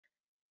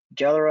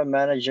Galera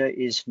Manager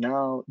is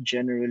now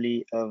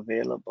generally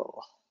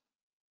available.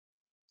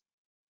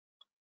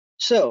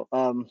 So,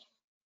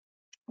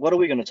 what are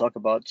we going to talk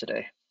about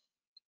today?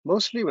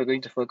 Mostly, we're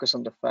going to focus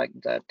on the fact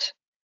that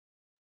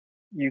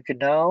you can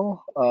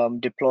now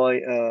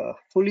deploy a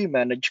fully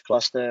managed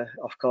cluster,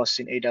 of course,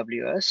 in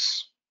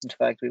AWS. In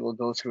fact, we will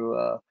go through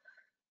a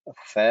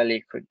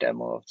fairly quick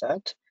demo of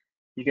that.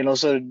 You can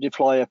also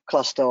deploy a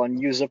cluster on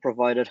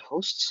user-provided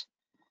hosts.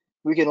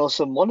 We can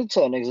also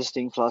monitor an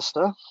existing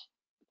cluster.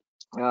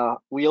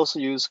 We also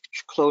use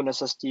CLONE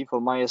SST for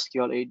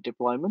MySQL 8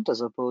 deployment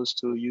as opposed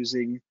to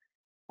using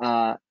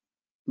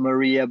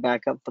Maria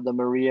backup for the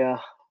Maria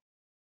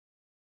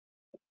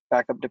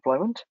backup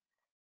deployment.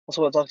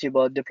 Also, we'll talk to you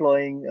about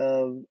deploying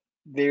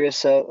deploy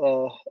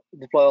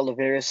all the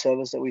various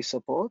servers that we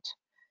support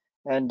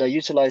and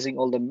utilizing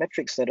all the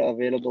metrics that are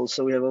available.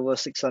 So we have over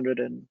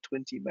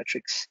 620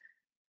 metrics,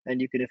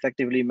 and you can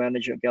effectively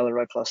manage your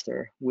Galera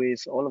cluster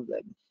with all of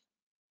them.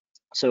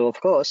 So of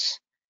course,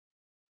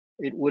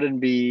 it wouldn't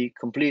be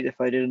complete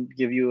if I didn't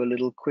give you a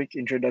little quick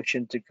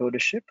introduction to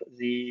CoderShip,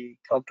 the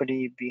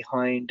company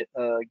behind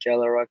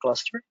Galera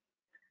Cluster.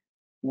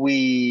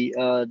 We,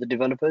 the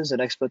developers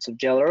and experts of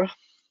Galera,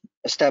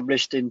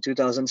 established in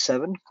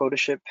 2007,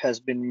 CoderShip has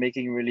been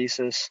making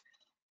releases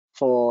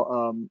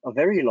for a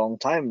very long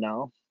time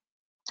now.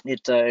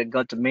 It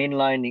got the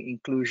mainline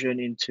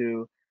inclusion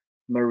into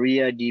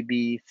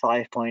MariaDB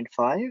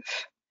 5.5,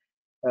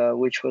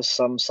 which was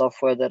some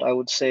software that I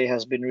would say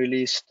has been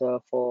released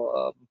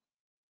for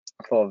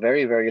a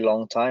very, very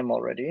long time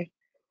already.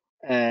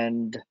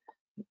 And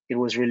it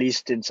was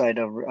released inside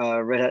of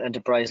Red Hat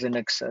Enterprise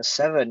Linux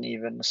 7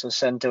 even. So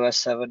CentOS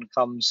 7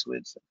 comes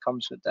with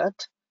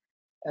that.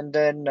 And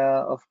then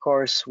of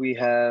course we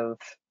have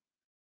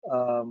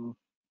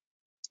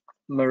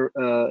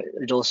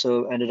it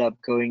also ended up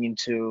going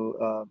into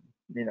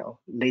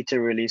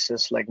later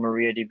releases like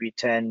MariaDB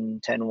 10,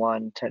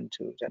 10.1,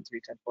 10.2,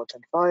 10.3, 10.4,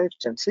 10.5,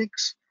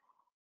 10.6.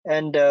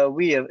 And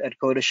we have at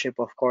CoderShip,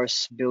 of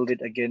course, build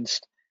it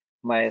against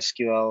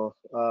MySQL,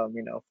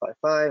 5.5,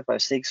 5.6, 5.7,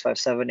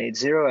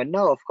 8.0. And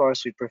now, of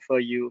course, we prefer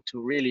you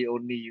to really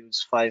only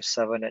use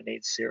 5.7 and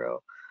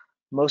 8.0,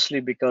 mostly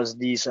because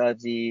these are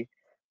the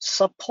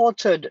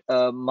supported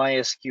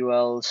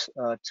MySQLs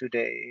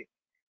today.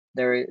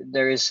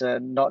 There is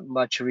not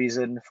much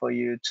reason for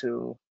you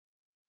to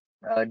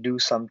do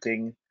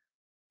something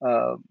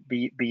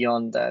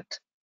beyond that.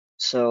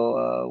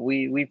 So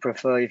we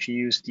prefer if you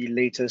use the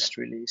latest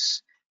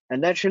release.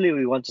 And naturally,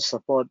 we want to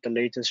support the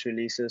latest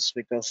releases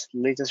because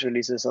latest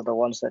releases are the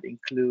ones that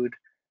include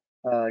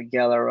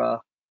Galera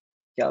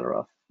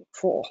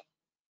 4.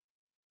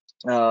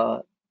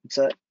 It's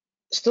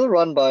still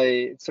run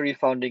by 3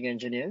 founding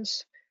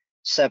engineers: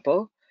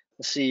 Seppo,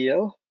 the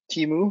CEO;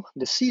 Timu,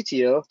 the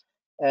CTO;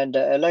 and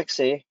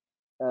Alexei,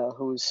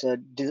 who's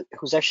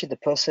actually the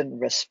person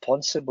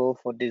responsible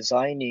for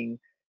designing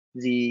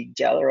the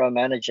Galera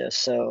Manager.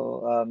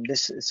 So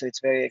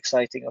it's very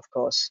exciting, of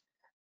course,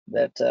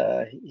 that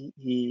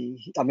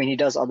he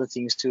does other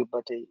things too,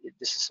 but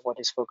this is what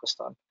he's focused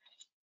on.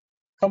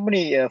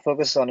 Company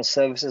focuses on a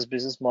services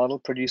business model,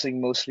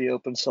 producing mostly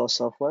open source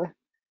software.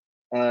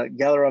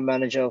 Galera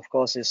Manager, of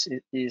course,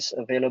 is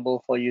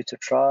available for you to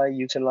try,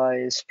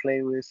 utilize,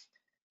 play with,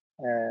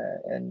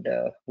 and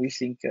we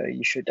think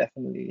you should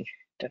definitely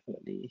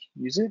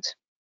use it.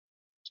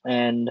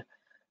 And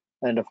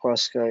of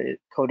course,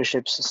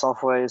 CoderShip's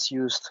software is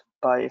used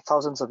by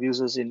thousands of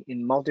users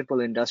in multiple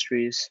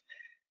industries.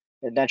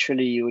 And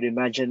naturally, you would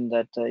imagine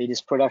that it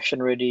is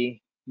production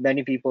ready.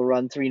 Many people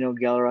run 3-node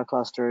Galera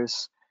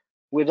clusters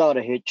without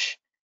a hitch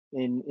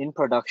in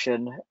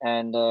production,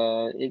 and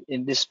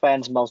this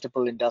spans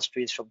multiple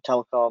industries from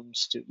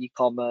telecoms to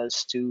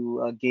e-commerce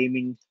to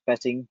gaming,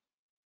 betting,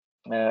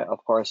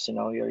 of course,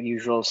 your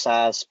usual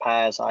SaaS,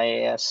 PaaS,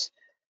 IaaS,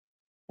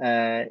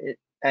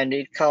 and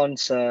it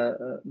counts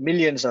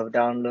millions of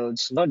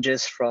downloads, not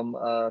just from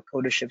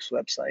CoderShip's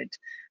website,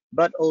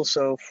 but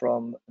also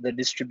from the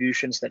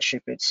distributions that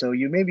ship it. So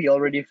you may be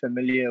already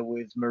familiar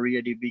with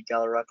MariaDB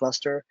Galera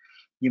Cluster.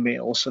 You may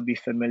also be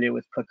familiar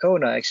with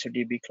Percona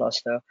XtraDB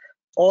Cluster.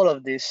 All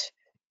of this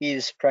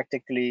is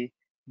practically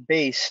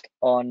based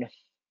on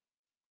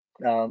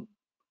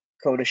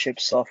CoderShip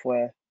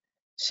software.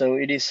 So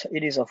it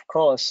is of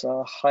course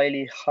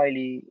highly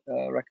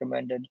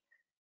recommended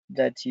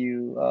that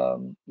you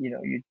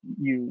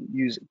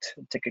use it.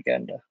 Take a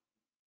gander.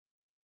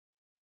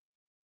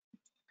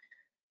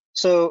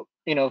 So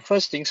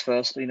first things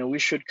first, we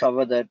should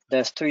cover that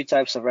there's 3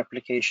 types of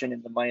replication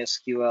in the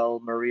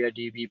MySQL,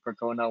 MariaDB,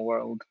 Percona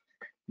world.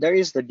 There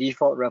is the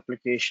default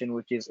replication,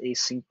 which is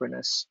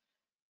asynchronous.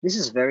 This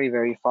is very,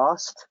 very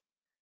fast.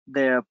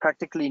 There are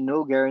practically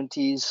no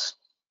guarantees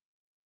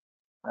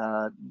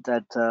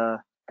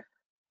that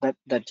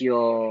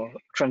your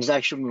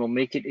transaction will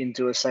make it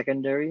into a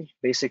secondary.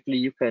 Basically,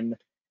 you can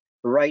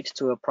write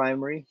to a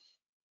primary,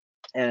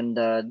 and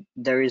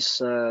there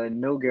is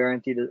no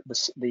guarantee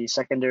that the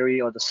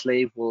secondary or the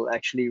slave will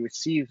actually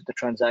receive the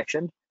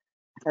transaction.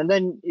 And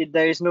then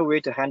there is no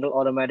way to handle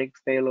automatic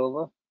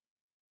failover.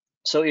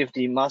 So if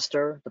the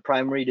master, the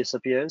primary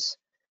disappears,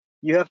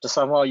 you have to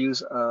somehow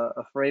use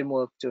a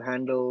framework to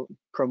handle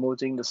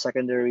promoting the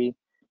secondary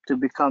to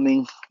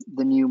becoming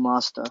the new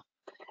master.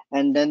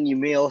 And then you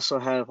may also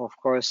have, of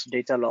course,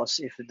 data loss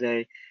if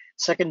the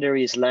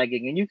secondary is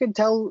lagging. And you can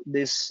tell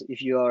this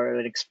if you are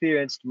an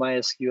experienced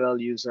MySQL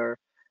user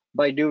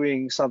by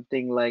doing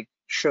something like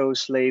show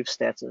slave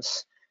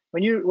status.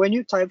 When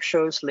you type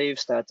show slave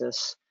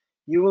status,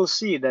 you will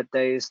see that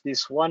there is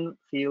this one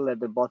field at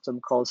the bottom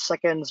called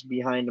seconds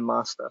behind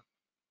master.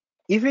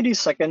 If it is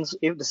seconds,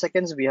 if the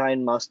seconds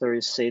behind master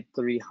is say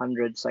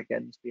 300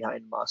 seconds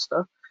behind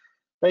master,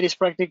 that is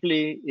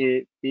practically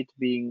it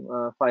being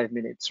 5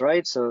 minutes,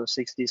 right? So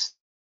 60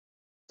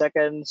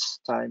 seconds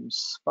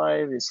times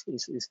 5 is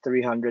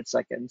 300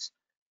 seconds.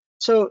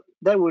 So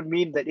that would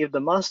mean that if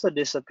the master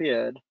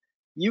disappeared,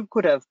 you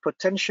could have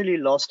potentially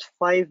lost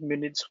 5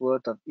 minutes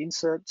worth of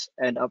inserts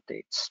and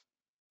updates.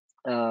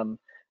 Um,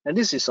 and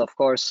this is, of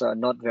course,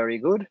 not very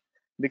good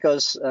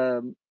because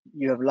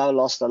you have now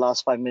lost the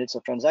last 5 minutes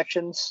of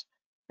transactions.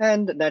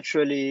 And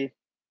naturally,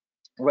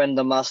 when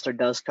the master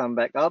does come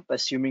back up,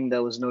 assuming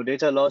there was no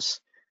data loss,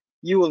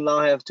 you will now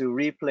have to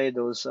replay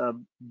those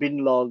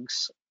bin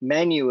logs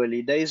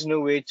manually. There is no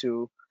way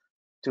to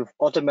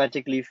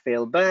automatically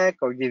fail back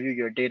or give you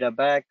your data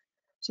back.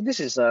 So this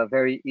is a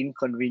very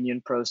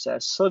inconvenient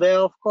process. So there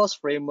are, of course,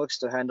 frameworks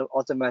to handle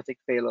automatic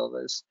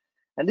failovers.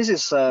 And this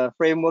is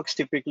frameworks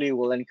typically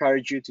will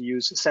encourage you to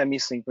use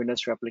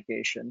semi-synchronous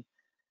replication.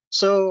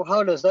 So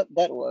how does that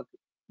work?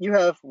 You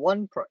have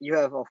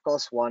of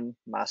course one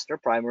master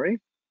primary,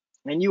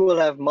 and you will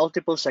have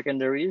multiple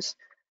secondaries,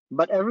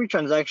 but every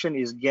transaction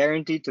is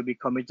guaranteed to be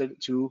committed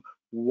to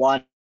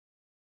one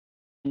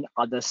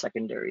other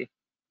secondary.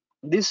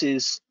 This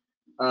is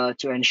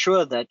to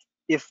ensure that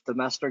if the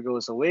master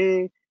goes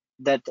away,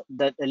 that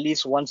at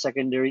least one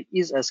secondary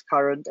is as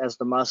current as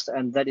the master,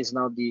 and that is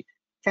now the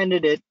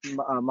candidate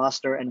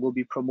master and will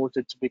be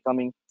promoted to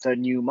becoming the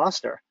new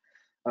master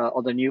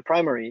or the new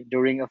primary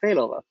during a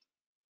failover.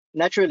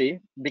 Naturally,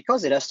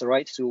 because it has the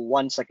right to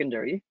one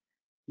secondary,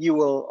 you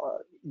will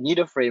need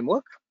a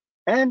framework,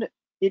 and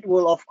it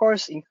will of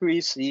course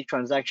increase the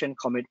transaction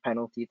commit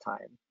penalty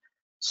time.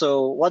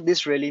 So what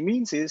this really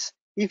means is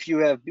if you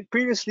have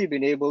previously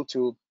been able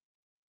to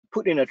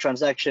put in a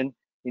transaction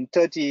in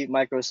 30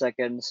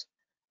 microseconds,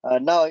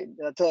 now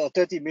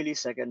 30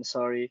 milliseconds,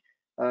 sorry.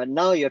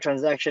 Now your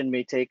transaction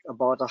may take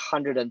about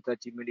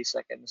 130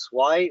 milliseconds.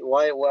 Why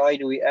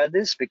do we add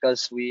this?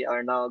 Because we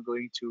are now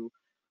going to,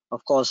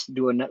 of course,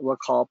 do a network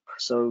hop,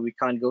 so we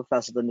can't go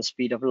faster than the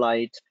speed of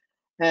light.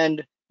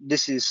 And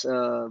this is,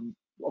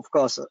 of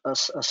course,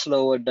 a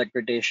slower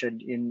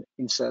degradation in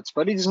inserts.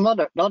 But it is not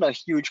a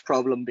huge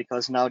problem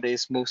because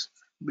nowadays most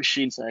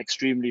machines are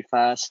extremely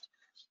fast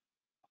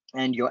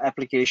and your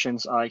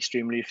applications are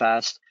extremely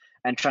fast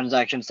and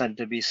transactions tend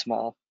to be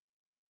small,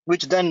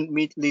 which then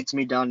leads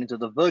me down into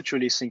the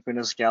virtually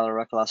synchronous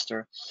Galera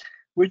cluster,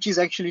 which is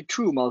actually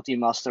true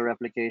multi-master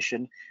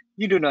replication.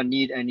 You do not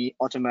need any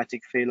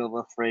automatic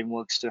failover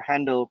frameworks to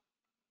handle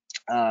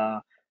uh,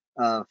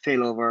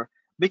 failover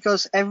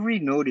because every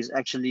node is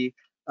actually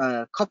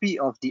a copy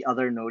of the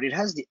other node. It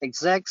has the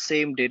exact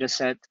same data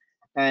set,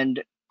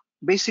 and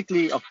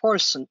basically, of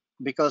course,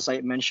 because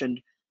I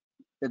mentioned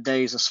that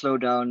there is a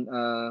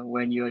slowdown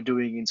when you're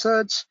doing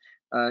inserts.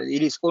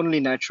 It is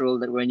only natural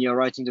that when you're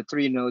writing the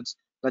three nodes,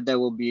 that there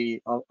will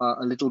be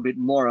a little bit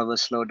more of a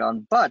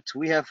slowdown. But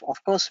we have,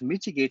 of course,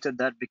 mitigated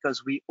that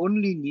because we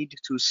only need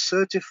to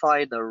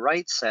certify the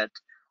right set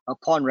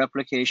upon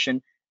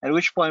replication, at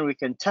which point we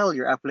can tell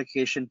your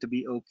application to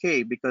be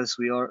okay because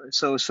we are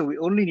so we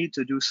only need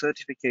to do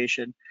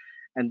certification,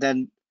 and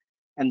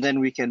then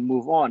we can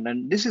move on.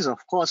 And this is, of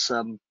course,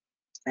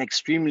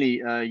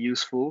 extremely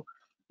useful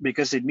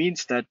because it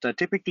means that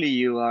typically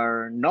you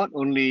are not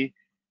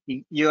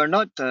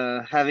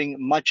having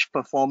much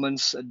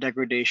performance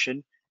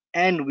degradation,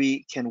 and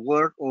we can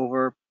work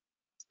over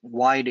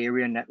wide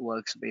area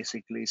networks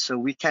basically, so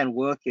we can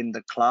work in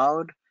the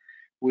cloud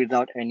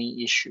without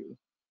any issue.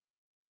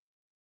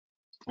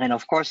 And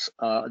of course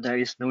there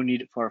is no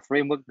need for a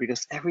framework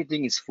because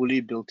everything is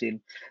fully built in.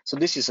 So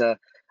this is a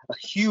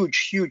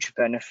huge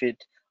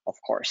benefit, of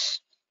course.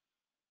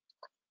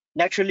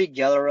 Naturally,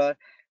 Galera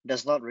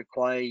does not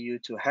require you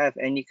to have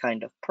any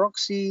kind of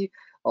proxy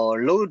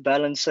or load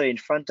balancer in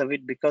front of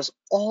it because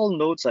all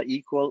nodes are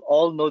equal.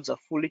 All nodes are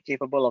fully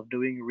capable of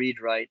doing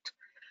read-write.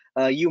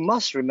 You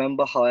must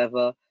remember,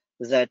 however,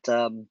 that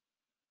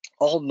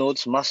all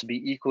nodes must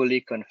be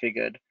equally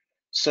configured.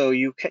 So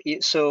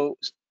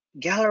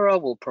Galera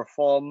will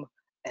perform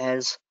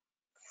as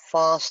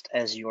fast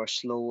as your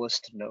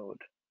slowest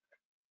node.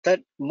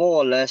 That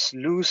more or less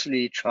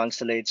loosely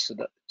translates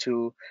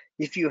to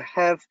if you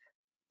have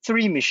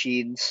three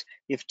machines.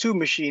 If two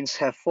machines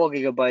have 4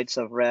 GB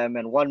of RAM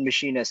and one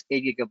machine has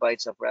 8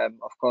 GB of RAM,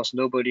 of course,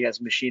 nobody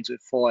has machines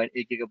with 4 and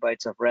 8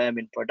 GB of RAM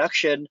in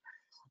production.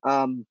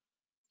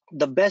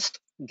 The best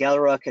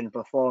Galera can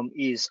perform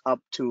is up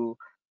to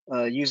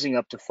using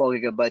up to 4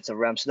 GB of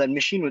RAM. So that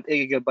machine with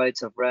 8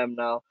 GB of RAM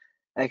now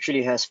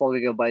actually has 4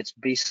 GB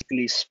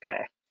basically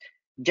spare.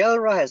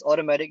 Galera has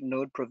automatic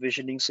node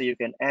provisioning, so you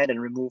can add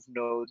and remove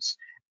nodes.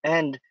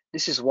 And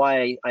this is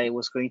why I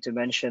was going to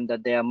mention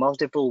that there are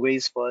multiple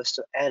ways for us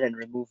to add and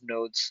remove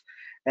nodes.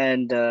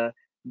 And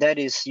that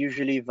is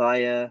usually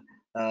via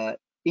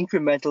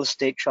incremental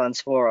state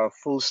transfer or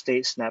full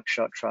state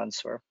snapshot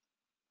transfer.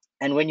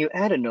 And when you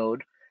add a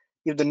node,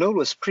 if the node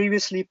was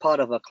previously part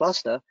of a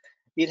cluster,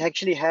 it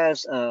actually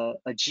has a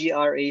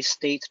gra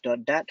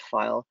state.dat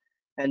file.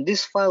 And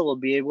this file will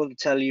be able to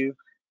tell you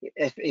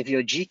if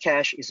your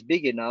Gcache is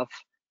big enough,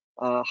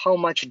 how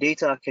much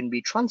data can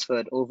be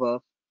transferred over.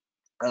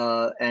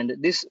 And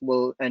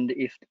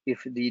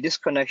if the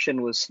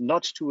disconnection was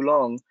not too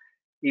long,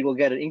 it will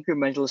get an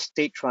incremental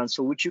state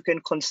transfer, which you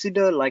can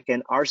consider like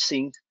an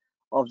rsync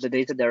of the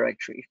data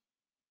directory.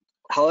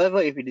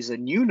 However, if it is a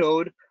new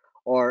node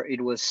or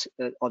it was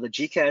or the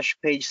Gcache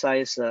page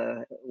size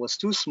was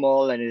too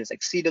small and it has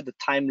exceeded the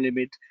time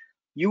limit,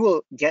 you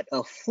will get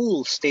a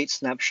full state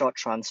snapshot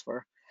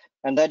transfer,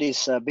 and that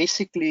is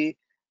basically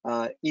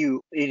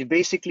it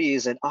basically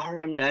is an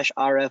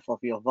rm-rf of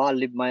your var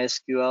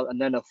libmysql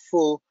and then a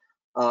full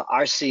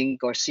rsync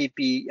or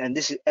CP, and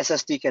this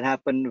SST can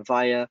happen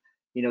via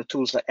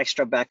tools like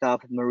Extra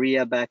Backup,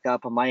 Maria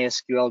Backup,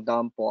 MySQL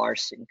dump, or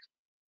rsync.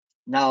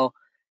 Now,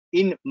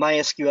 in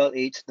MySQL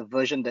 8, the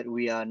version that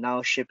we are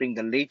now shipping,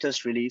 the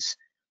latest release,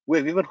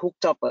 we've even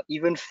hooked up an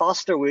even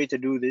faster way to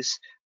do this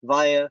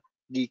via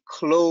the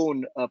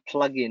clone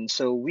plugin.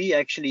 So we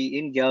actually,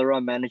 in Galera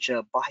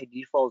Manager, by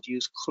default,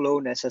 use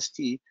clone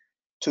SST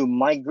to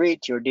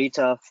migrate your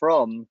data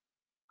from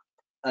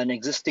an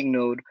existing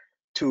node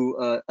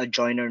to a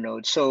joiner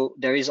node. So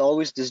there is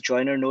always this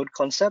joiner node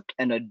concept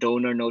and a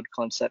donor node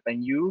concept.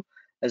 And you,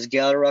 as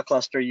Galera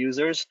cluster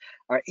users,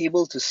 are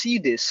able to see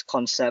these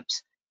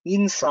concepts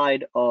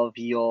inside of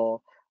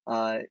your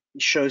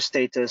show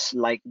status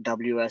like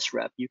WS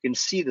rep. You can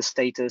see the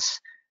status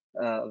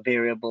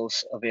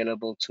variables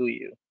available to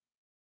you.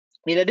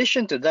 In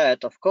addition to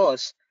that, of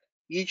course,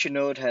 each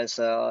node has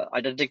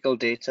identical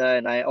data,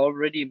 and I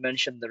already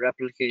mentioned the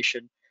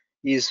replication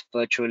is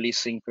virtually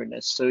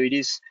synchronous. So it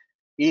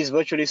is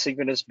virtually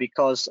synchronous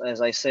because,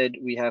 as I said,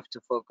 we have to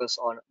focus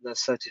on the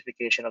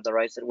certification of the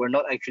rights, that we're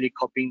not actually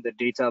copying the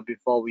data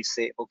before we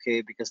say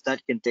okay, because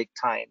that can take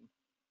time.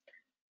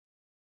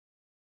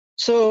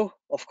 So,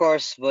 of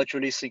course,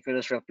 virtually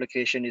synchronous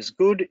replication is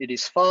good. It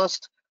is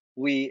fast.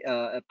 We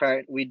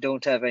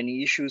don't have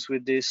any issues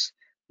with this.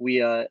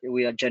 We are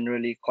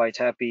generally quite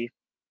happy.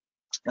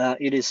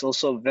 It is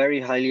also very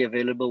highly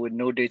available with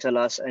no data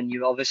loss, and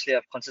you obviously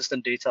have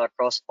consistent data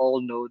across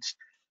all nodes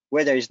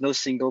where there is no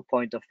single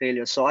point of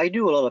failure. So I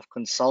do a lot of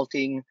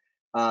consulting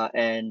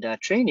and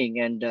training,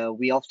 and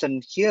we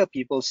often hear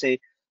people say,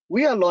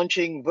 we are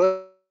launching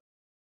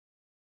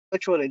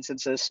virtual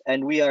instances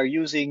and we are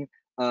using,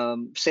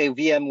 say,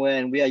 VMware,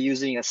 and we are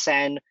using a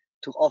SAN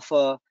to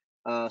offer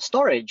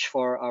storage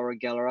for our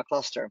Galera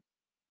cluster.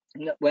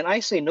 When I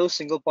say no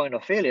single point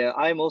of failure,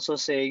 I'm also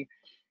saying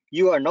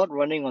you are not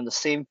running on the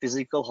same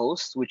physical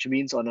host, which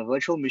means on a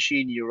virtual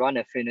machine you run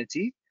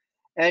Affinity,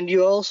 and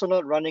you're also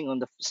not running on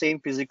the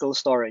same physical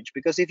storage.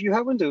 Because if you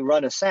happen to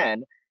run a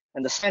SAN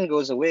and the SAN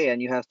goes away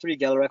and you have 3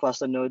 Galera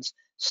cluster nodes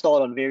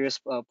stored on various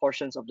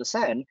portions of the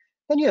SAN,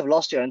 then you have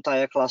lost your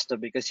entire cluster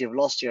because you've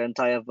lost your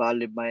entire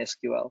valid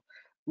MySQL.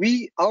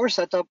 Our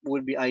setup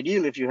would be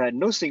ideal if you had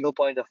no single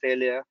point of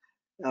failure,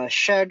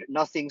 shared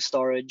nothing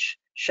storage,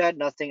 shared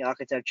nothing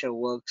architecture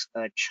works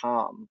a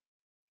charm.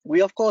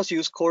 We of course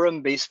use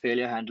quorum-based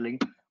failure handling,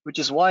 which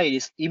is why it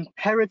is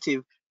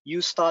imperative you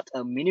start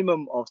a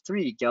minimum of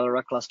 3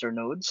 Galera cluster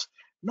nodes,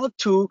 not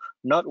 2,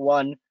 not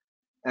 1,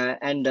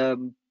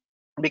 and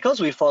because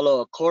we follow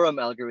a quorum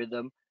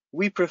algorithm,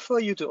 we prefer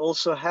you to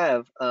also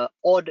have an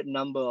odd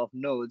number of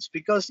nodes,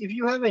 because if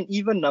you have an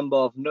even number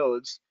of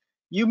nodes,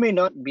 you may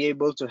not be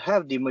able to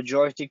have the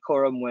majority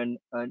quorum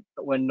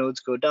when nodes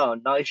go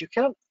down. Now, if you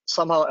cannot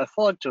somehow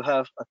afford to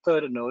have a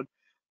third node,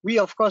 we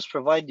of course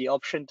provide the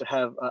option to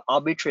have an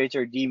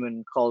arbitrator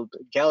daemon called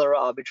Galera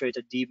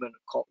Arbitrator Daemon,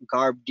 called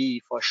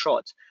garbd for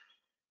short.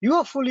 You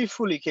are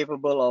fully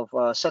capable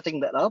of setting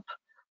that up.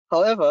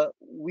 However,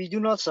 we do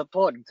not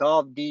support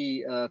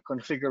garbd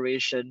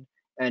configuration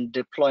and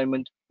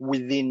deployment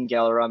within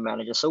Galera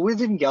Manager. So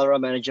within Galera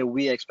Manager,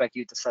 we expect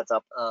you to set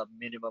up a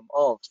minimum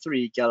of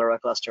 3 Galera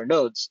cluster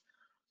nodes.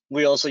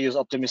 We also use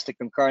optimistic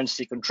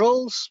concurrency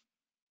controls,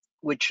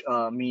 which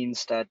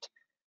means that,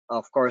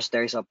 of course,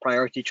 there is a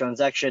priority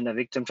transaction, a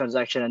victim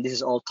transaction, and this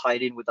is all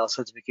tied in with our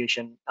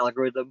certification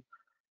algorithm.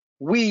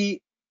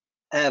 We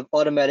have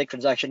automatic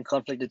transaction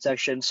conflict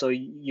detection, so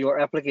your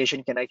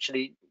application can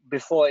actually,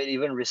 before it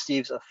even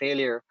receives a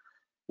failure,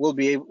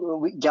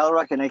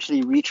 Galera can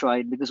actually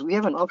retry it, because we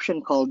have an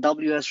option called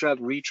WSREP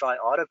retry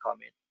auto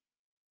commit,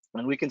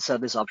 and we can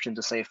set this option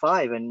to say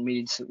 5, and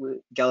means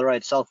Galera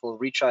itself will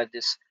retry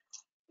this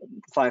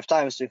 5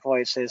 times before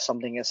it says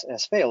something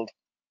has failed.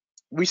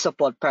 We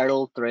support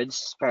parallel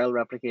threads, parallel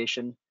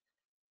replication.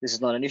 This is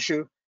not an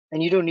issue,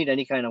 and you don't need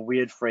any kind of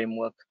weird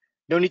framework.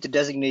 You don't need to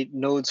designate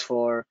nodes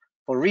for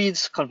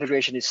reads.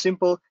 Configuration is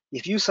simple.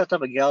 if you set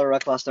up a Galera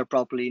cluster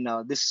properly,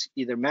 now this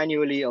either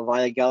manually or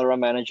via Galera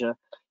Manager,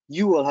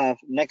 you will have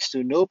next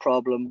to no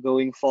problem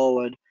going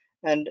forward.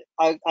 And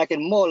I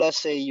can more or less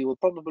say you will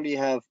probably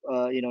have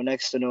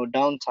next to no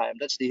downtime.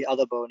 That's the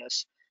other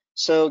bonus.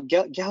 So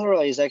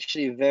Galera is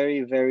actually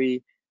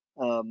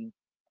um,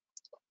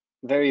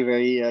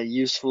 very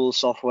useful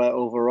software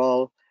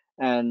overall.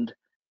 And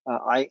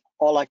I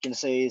all I can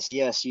say is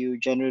yes, you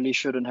generally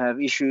shouldn't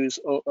have issues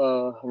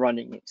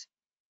running it.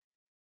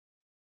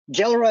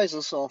 Galera is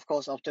also, of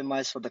course,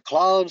 optimized for the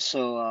cloud.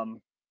 So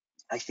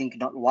I think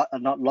not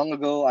long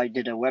ago I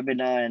did a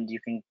webinar, and you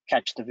can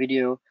catch the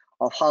video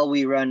of how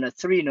we run a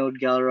 3-node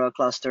Galera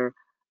cluster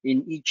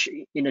in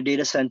a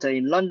data center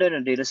in London,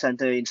 a data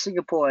center in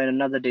Singapore, and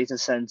another data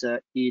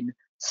center in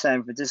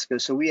San Francisco.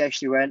 So we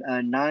actually ran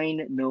a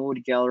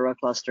 9-node Galera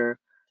cluster,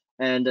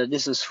 and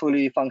this is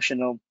fully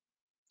functional,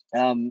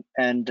 and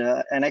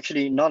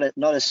actually not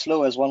as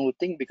slow as one would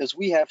think, because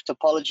we have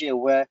topology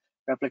aware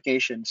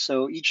replication.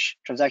 So each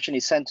transaction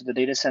is sent to the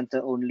data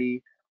center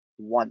only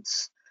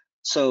once.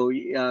 So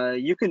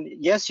you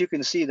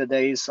can see that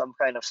there is some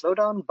kind of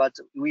slowdown, but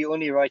we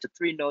only write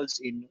 3 nodes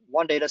in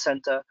one data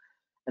center,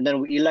 and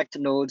then we elect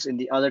nodes in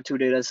the other 2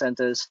 data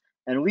centers.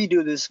 And we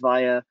do this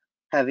via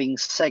having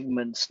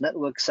segments,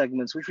 network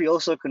segments, which we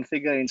also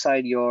configure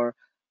inside your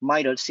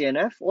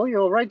my.cnf or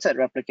your right-side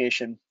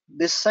replication.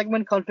 This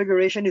segment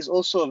configuration is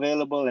also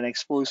available and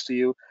exposed to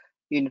you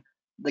in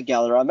the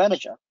Galera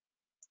Manager.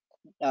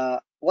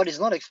 What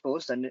is not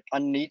exposed and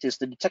underneath is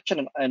the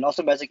detection and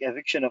automatic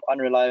eviction of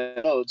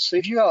unreliable nodes. So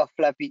if you have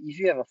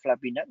a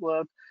flappy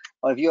network,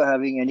 or if you are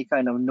having any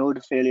kind of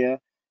node failure,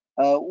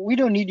 we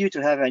don't need you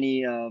to have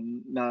any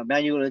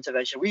manual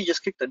intervention. We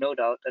just kick the node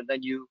out, and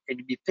then you can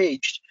be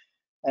paged.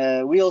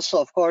 We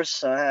also, of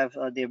course, have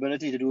the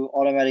ability to do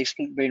automatic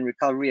split brain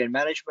recovery and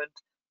management.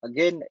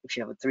 Again, if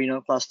you have a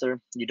 3-node cluster,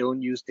 you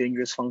don't use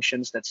dangerous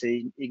functions that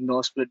say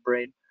ignore split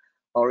brain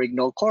or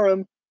ignore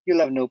quorum,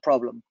 you'll have no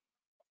problem.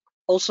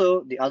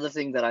 Also, the other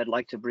thing that I'd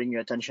like to bring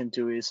your attention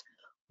to is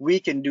we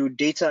can do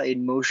data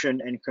in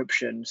motion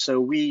encryption. So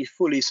we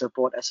fully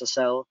support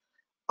SSL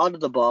out of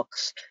the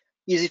box,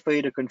 easy for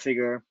you to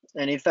configure.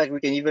 And in fact, we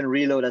can even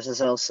reload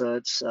SSL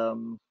certs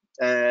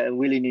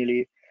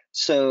willy-nilly.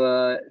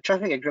 So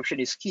traffic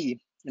encryption is key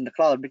in the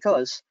cloud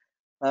because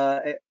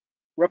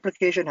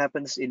replication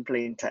happens in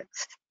plain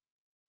text.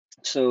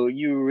 So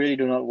you really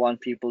do not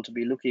want people to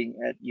be looking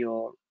at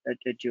your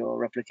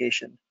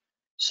replication.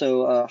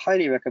 So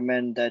highly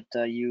recommend that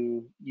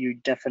you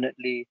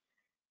definitely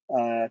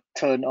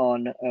turn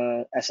on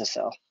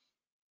SSL.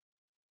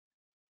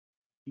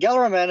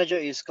 Galera Manager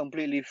is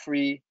completely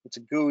free. It's a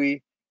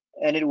GUI,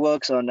 and it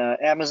works on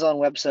Amazon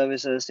Web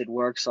Services. It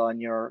works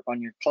on your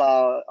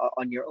cloud,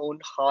 on your own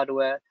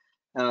hardware,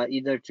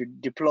 either to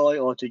deploy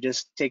or to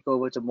just take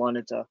over to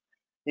monitor.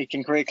 It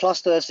can create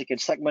clusters. It can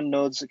segment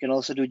nodes. It can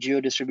also do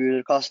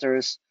geo-distributed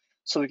clusters.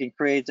 So we can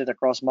create it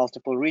across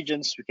multiple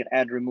regions. We can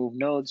add, remove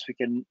nodes. We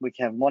can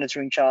have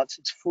monitoring charts.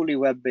 It's fully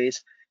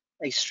web-based,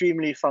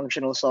 extremely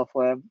functional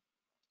software,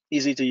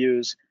 easy to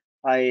use.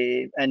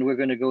 And we're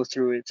going to go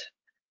through it.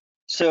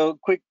 So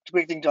quick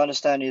thing to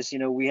understand is,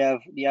 we have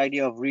the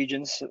idea of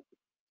regions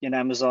in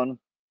Amazon,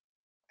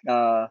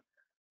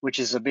 which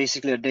is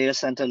basically a data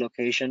center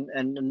location.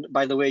 And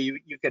by the way, you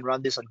can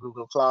run this on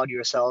Google Cloud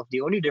yourself.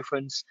 The only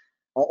difference,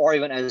 or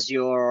even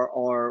Azure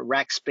or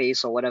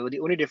Rackspace or whatever, the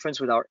only difference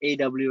with our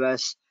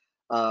AWS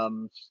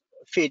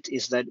fit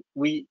is that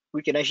we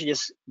can actually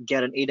just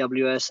get an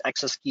AWS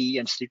access key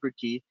and secret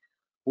key.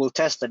 We'll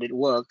test that it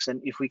works,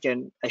 and if we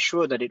can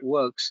assure that it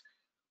works,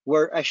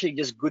 we're actually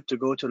just good to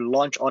go to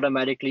launch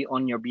automatically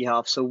on your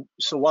behalf. So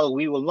while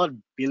we will not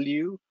bill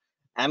you,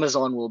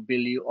 Amazon will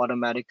bill you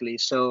automatically.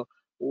 So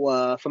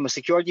from a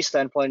security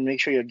standpoint, make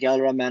sure your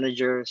Galera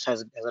Manager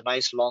has a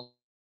nice long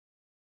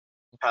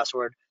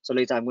password. So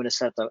later I'm going to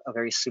set a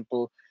very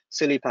simple,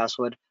 silly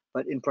password.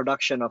 But in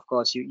production, of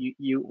course,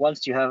 you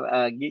once you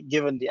have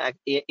given the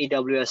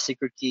AWS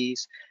secret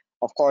keys,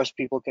 of course,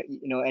 people can,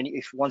 and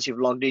if once you've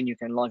logged in, you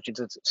can launch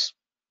instances.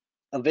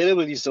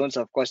 Availability zones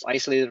are, of course,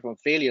 isolated from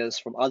failures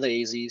from other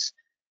AZs,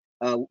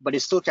 but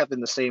it's still kept in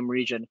the same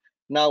region.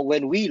 Now,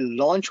 when we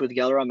launch with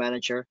Galera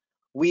Manager,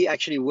 we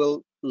actually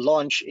will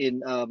launch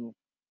in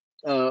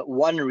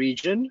one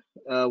region.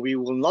 We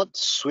will not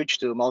switch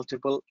to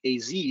multiple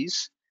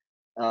AZs.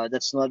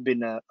 That's not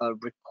been a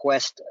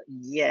request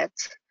yet,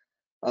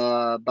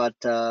 but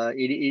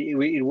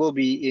it will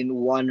be in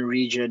one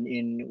region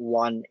in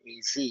one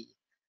AZ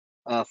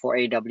for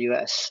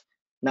AWS.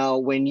 Now,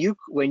 when you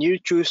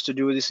choose to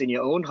do this in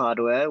your own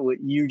hardware,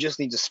 you just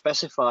need to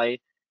specify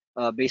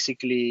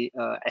basically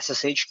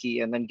SSH key,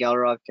 and then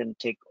Galera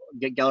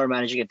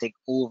Manager can take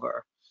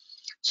over.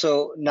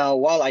 So now,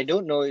 while I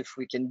don't know if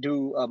we can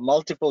do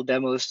multiple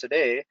demos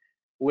today,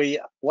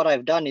 what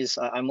I've done is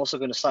I'm also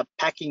going to start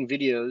packing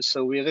videos.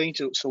 So we're going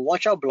to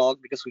watch our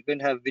blog, because we're going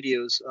to have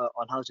videos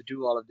on how to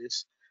do all of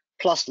this,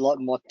 plus a lot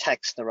more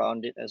text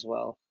around it as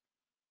well.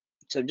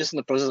 So I'm just in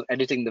the process of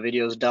editing the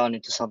videos down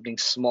into something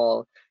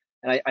small.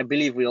 And I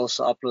believe we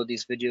also upload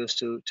these videos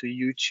to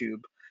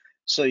YouTube.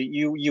 So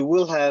you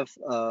will have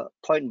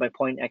point by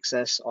point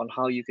access on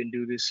how you can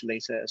do this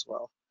later as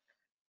well.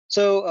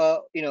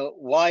 So,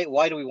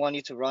 why do we want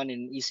you to run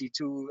in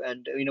EC2?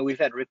 And we've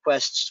had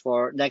requests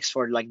for next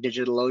for like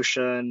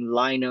DigitalOcean,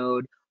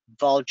 Linode,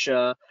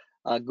 Vultr,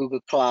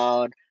 Google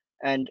Cloud,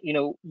 and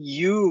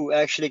you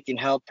actually can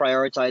help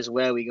prioritize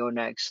where we go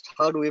next.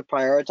 How do we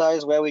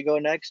prioritize where we go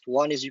next?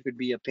 One is you could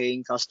be a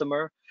paying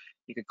customer.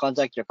 You could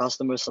contact your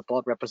customer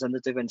support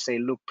representative and say,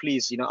 look,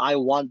 please, I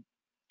want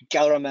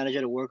Galera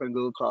Manager to work on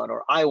Google Cloud,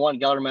 or I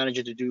want Galera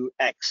Manager to do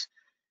X.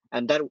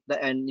 And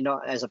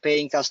as a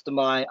paying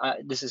customer,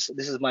 this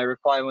is my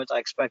requirement. I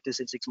expect this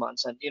in 6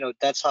 months, and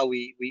that's how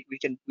we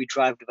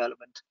drive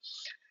development.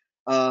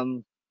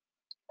 um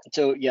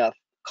so yeah,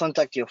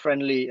 contact your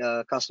friendly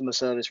customer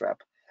service rep.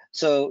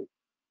 So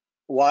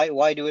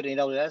why do it in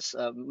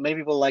AWS? Many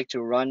people like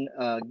to run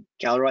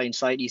Galera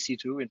inside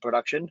EC2 in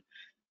production.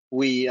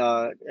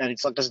 And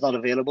it's not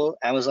available.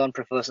 Amazon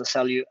prefers to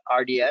sell you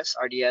RDS.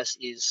 RDS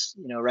is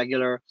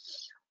regular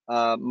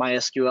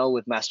MySQL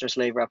with master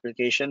slave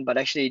replication, but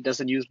actually it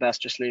doesn't use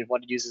master slave.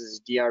 What it uses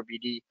is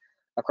DRBD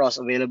across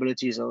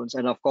availability zones.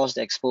 And of course,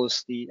 they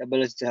expose the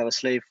ability to have a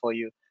slave for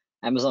you.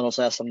 Amazon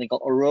also has something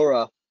called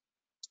Aurora.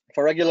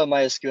 For regular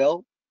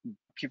MySQL,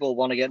 people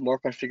want to get more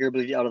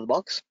configurability out of the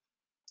box.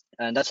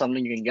 And that's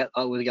something you can get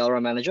out with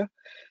Galera Manager.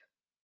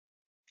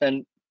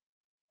 And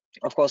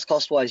of course,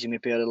 cost-wise, you may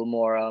pay a little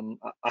more. I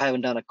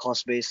haven't done a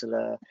cost-based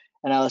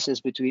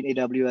analysis between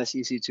AWS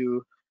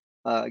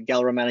EC2,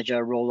 Galera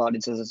Manager rollout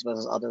instances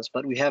versus others,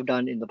 but we have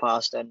done in the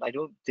past, and I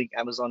don't think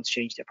Amazon's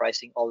changed their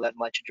pricing all that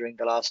much during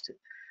the last,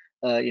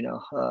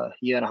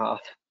 year and a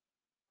half.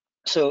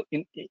 So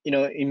in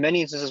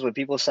many instances where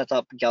people set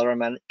up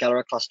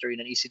Galera cluster in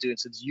an EC2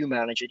 instance, you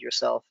manage it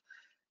yourself.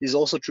 This is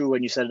also true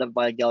when you set it up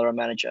by a Galera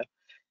Manager.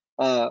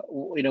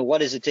 What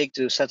does it take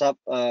to set up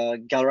a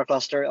Galera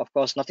cluster? Of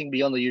course, nothing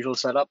beyond the usual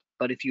setup.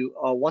 But if you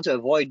want to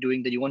avoid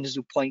doing that, you want to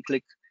do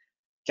point-click,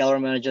 Galera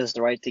Manager is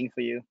the right thing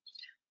for you.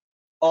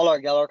 All our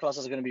Galera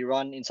clusters are going to be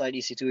run inside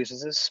EC2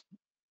 instances.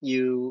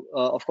 You,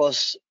 of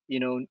course,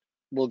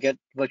 will get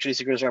virtually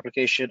secure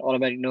replication,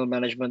 automatic node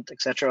management,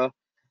 etc.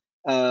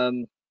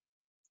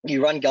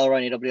 You run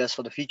Galera in AWS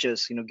for the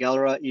features.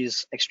 Galera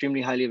is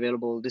extremely highly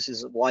available. This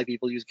is why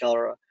people use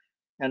Galera,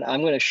 and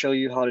I'm going to show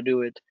you how to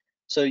do it.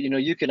 So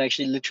you can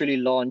actually literally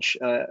launch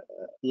an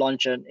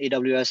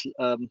AWS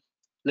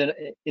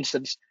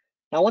instance.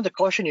 Now, I want to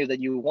caution you that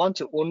you want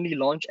to only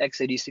launch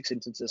x86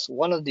 instances.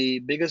 One of the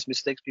biggest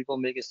mistakes people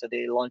make is that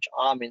they launch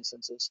ARM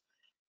instances,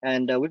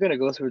 and we're going to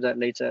go through that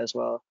later as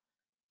well.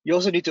 You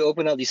also need to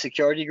open up the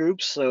security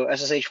groups, so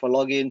SSH for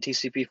login,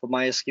 TCP for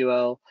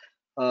MySQL,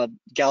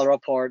 Galera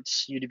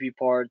ports, UDP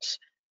ports.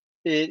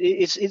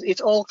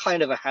 It's all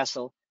kind of a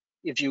hassle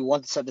if you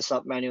want to set this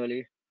up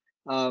manually.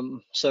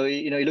 So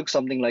it looks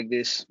something like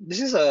this.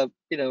 This is a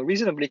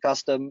reasonably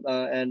custom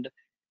and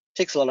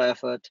takes a lot of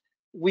effort.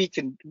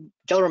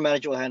 Galera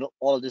Manager will handle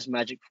all of this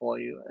magic for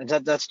you, and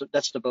that's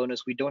the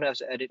bonus. We don't have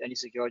to edit any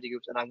security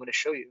groups, and I'm going to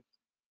show you.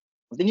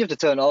 Then you have to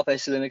turn off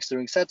SE Linux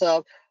during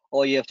setup,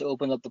 or you have to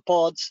open up the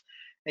pods,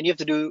 and you have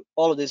to do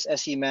all of this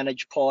SE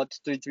manage pod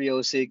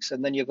 3306,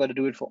 and then you've got to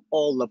do it for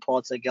all the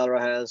pods that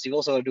Galera has. You've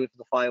also got to do it for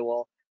the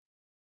firewall.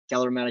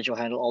 Galera Manager will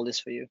handle all this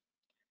for you.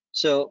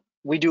 So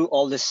we do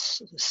all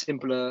this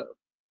simpler,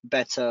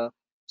 better.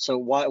 So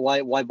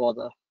why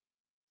bother?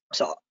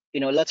 So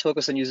let's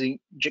focus on using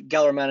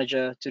Galera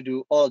Manager to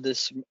do all of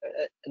this.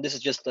 This is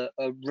just a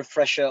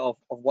refresher of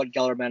what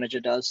Galera Manager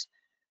does.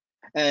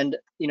 And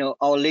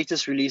our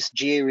latest release,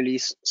 GA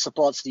release,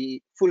 supports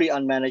the fully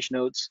unmanaged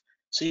nodes.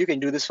 So you can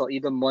do this for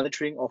either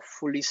monitoring or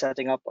fully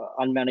setting up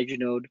an unmanaged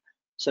node.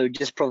 So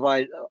just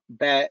provide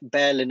bare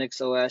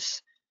Linux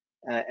OS,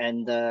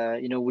 and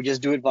we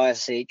just do it via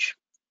SSH.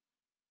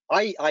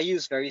 I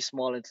use very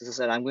small instances,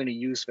 and I'm going to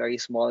use very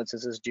small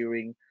instances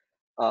during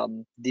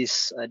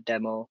this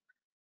demo.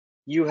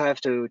 You have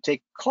to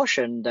take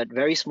caution that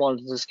very small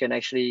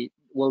instances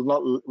will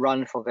not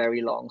run for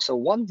very long. So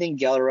one thing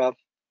Galera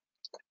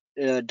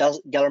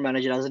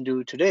Manager doesn't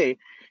do today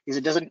is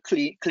it doesn't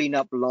clean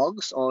up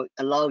logs or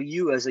allow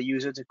you as a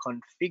user to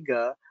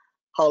configure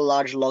how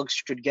large logs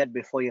should get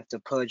before you have to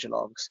purge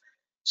logs.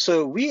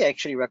 So we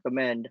actually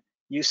recommend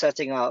you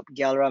setting up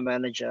Galera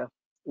Manager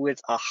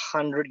with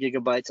 100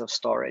 gigabytes of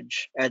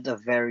storage at the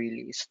very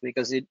least,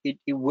 because it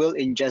will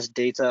ingest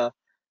data.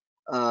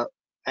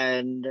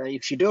 And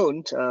if you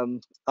don't,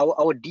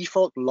 our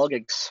default log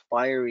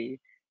expiry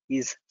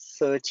is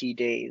 30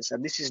 days.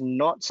 And this is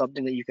not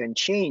something that you can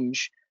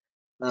change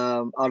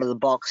out of the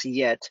box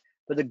yet.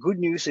 But the good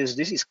news is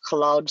this is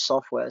cloud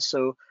software,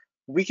 so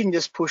we can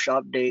just push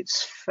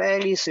updates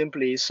fairly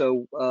simply.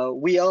 So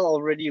we are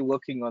already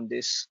working on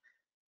this,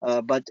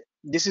 but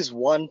this is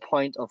one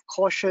point of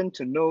caution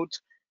to note.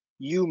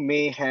 You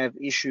may have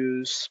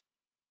issues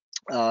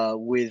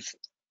with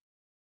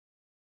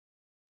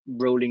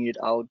rolling it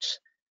out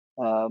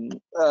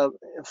and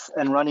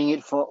running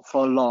it for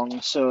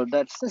long. So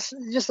that's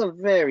just a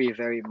very,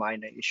 very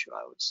minor issue,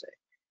 I would say.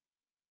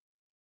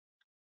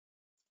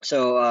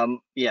 So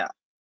yeah,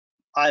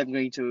 I'm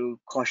going to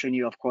caution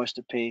you, of course,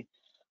 to pay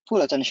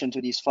full attention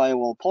to these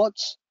firewall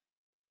ports.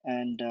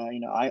 And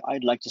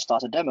I'd like to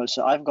start a demo.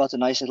 So I've got a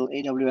nice little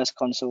AWS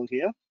console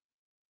here,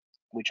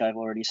 which I've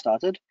already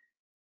started.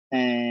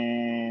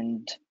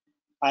 And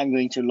I'm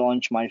going to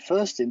launch my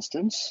first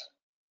instance.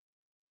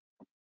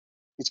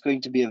 It's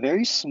going to be a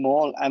very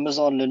small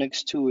Amazon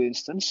Linux 2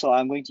 instance. So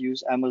I'm going to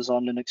use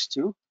Amazon Linux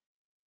 2.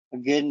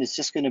 Again, it's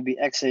just going to be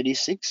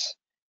x86.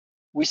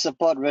 We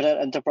support Red Hat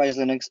Enterprise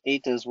Linux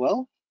 8 as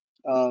well.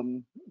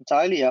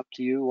 Entirely up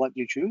to you what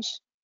you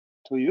choose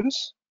to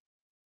use.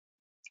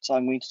 So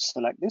I'm going to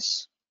select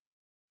this.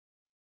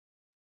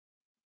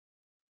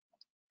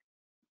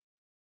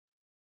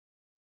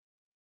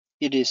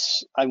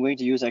 I'm going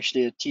to use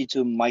actually a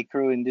T2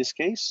 Micro in this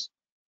case.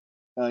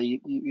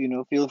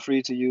 Feel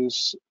free to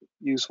use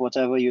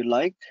whatever you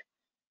like.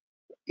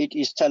 It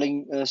is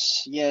telling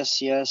us,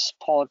 yes,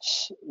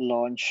 ports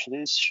launch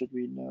this, should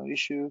be no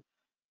issue.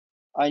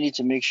 I need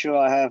to make sure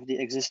I have the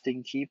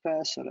existing key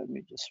pair, so let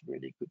me just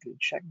really quickly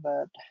check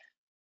that.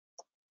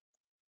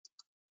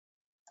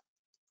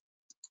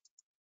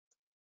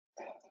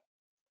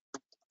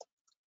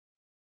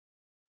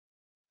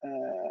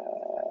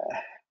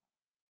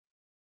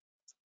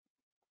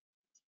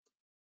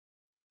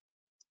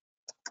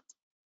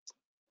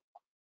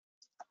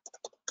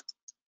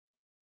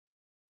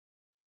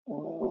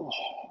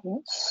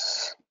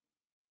 Let's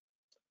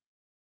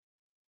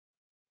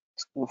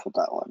go for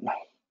that one.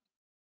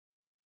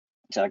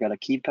 So I got a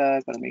key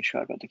pair, gotta make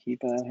sure I got the key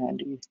pair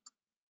handy.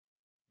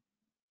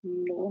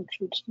 Launch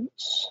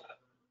instance.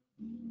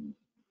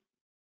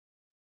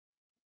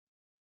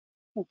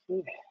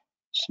 Okay,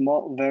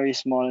 very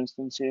small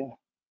instance here.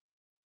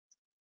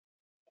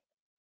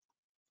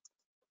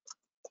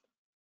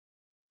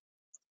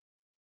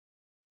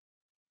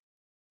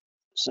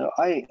 So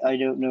I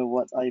don't know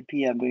what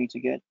IP I'm going to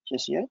get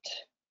just yet.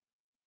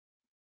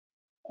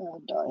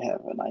 And I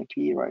have an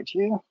IP right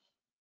here.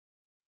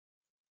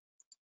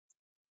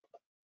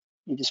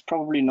 It is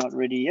probably not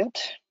ready yet.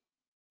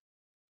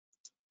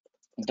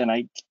 Then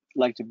I'd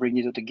like to bring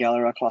you to the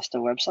Galera Cluster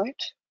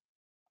website.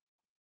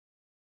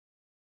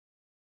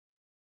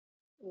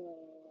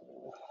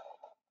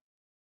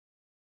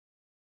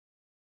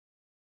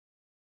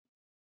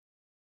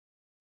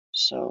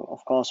 So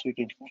of course we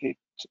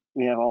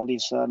have all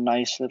these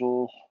nice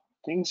little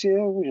things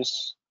here. We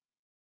just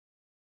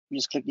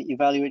click the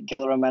Evaluate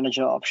Galera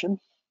Manager option.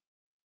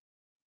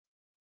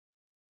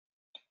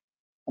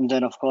 And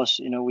then of course,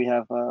 we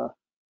have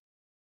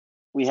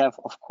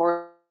of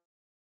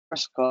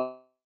course got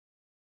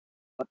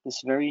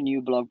this very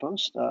new blog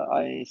post.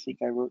 I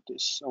think I wrote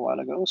this a while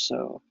ago.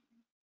 So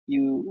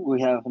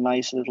we have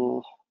nice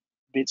little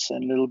bits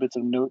and little bits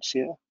of notes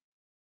here.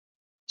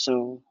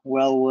 So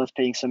well worth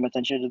paying some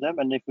attention to them.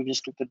 And if we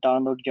just click the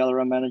Download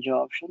Galera Manager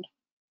option,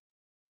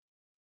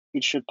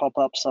 it should pop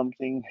up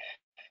something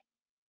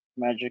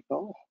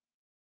magical.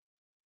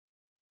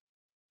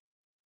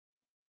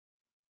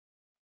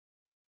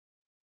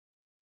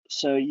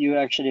 So you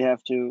actually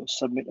have to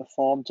submit a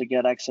form to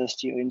get access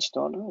to your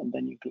installer, and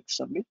then you click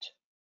Submit.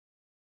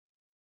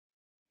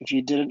 If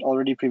you didn't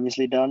already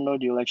previously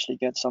download, you'll actually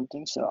get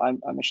something. So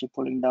I'm actually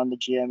pulling down the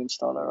GM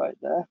installer right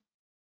there.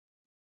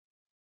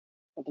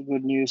 But the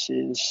good news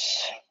is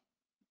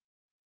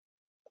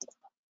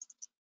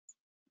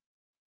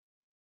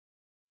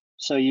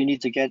so you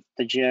need to get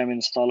the GM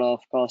installer,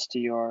 of course, to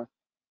your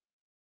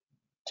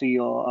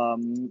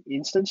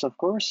instance, of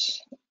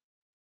course.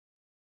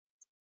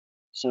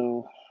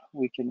 So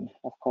we can,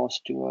 of course,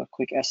 do a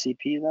quick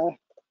SCP there.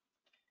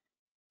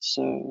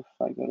 So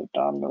if I go to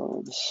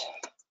downloads,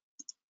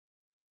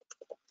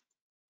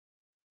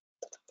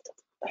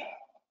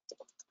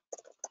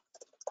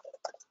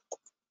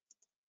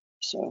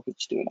 so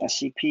let's do an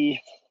SCP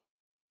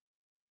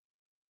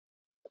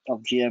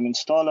of GM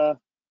installer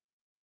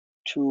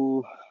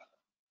to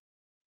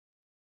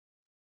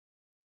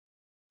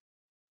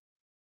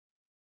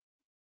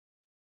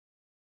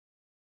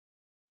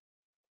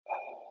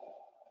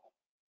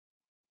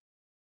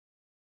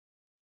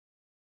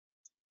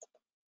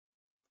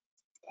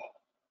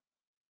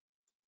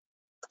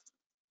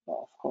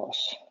of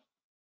course.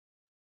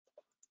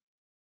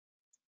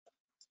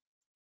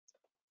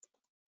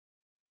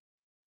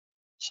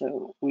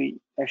 So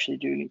we actually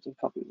do need to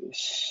copy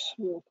this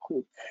real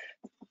quick.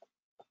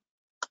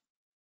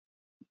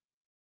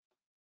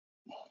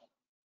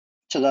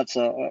 So that's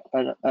a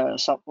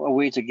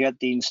way to get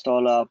the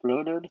installer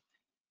uploaded.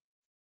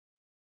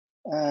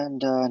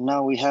 And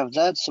now we have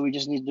that. So we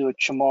just need to do a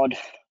chmod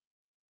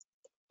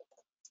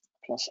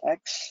plus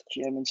X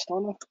GM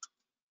installer.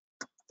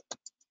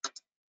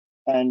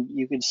 And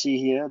you can see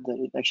here that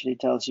it actually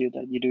tells you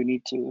that you do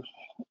need to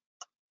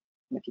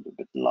make it a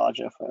bit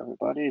larger for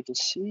everybody to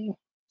see.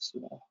 So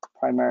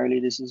primarily,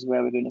 this is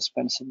where we're going to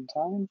spend some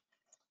time.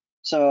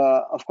 So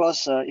of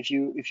course, if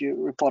you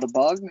report a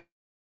bug,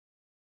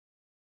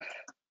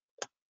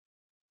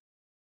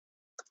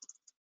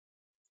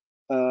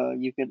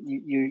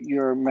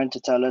 you're meant to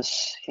tell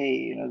us,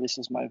 hey, this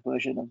is my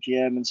version of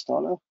GM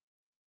installer.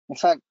 In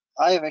fact,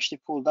 I have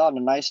actually pulled down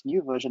a nice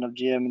new version of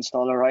GM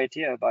installer right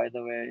here, by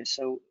the way.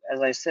 So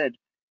as I said,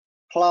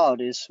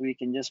 cloud is we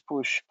can just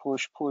push,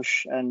 push,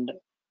 push, and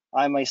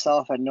I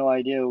myself had no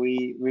idea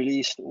we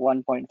released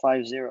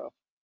 1.50.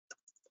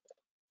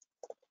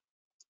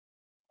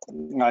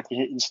 I can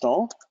hit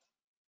install.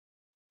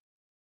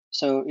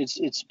 So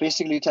it's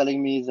basically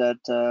telling me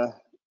that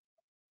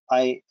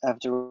I have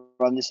to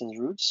run this as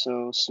root.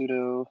 So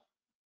sudo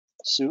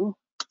su,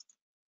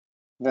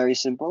 very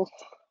simple.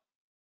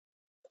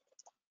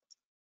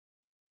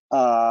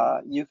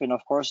 You can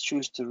of course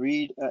choose to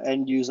read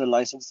end user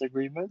license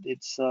agreement.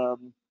 It's to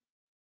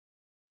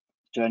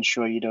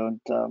ensure you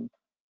don't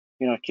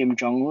Kim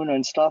Jong-un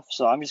and stuff.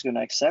 So I'm just going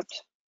to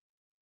accept.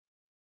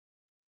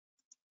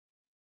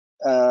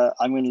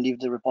 I'm going to leave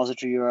the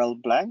repository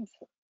URL blank.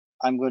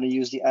 I'm going to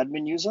use the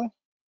admin user.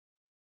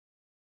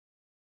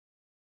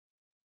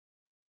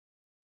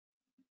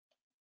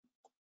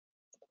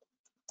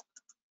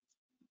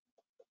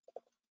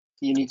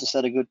 You need to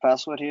set a good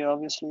password here,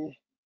 obviously.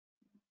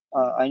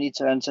 I need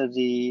to enter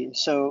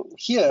so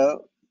here,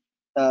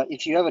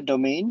 if you have a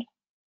domain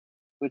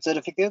with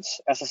certificates,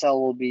 SSL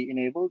will be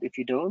enabled. If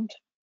you don't,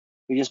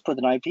 you just put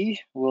an IP,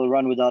 we'll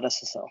run without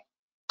SSL.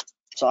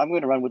 So I'm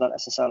going to run without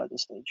SSL at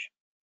this stage.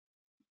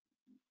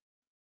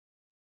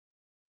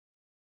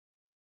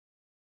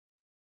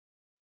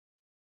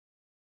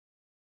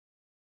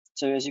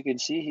 So as you can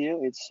see here,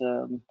 it's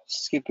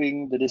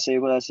skipping the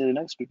disable as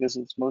Linux because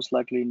it's most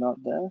likely not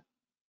there.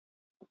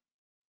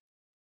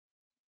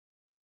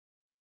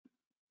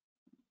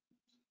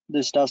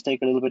 This does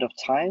take a little bit of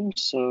time,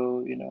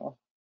 so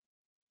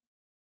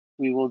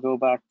we will go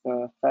back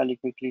fairly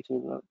quickly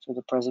to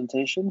the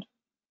presentation.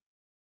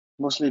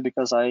 Mostly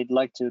because I'd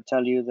like to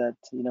tell you that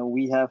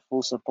we have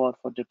full support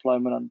for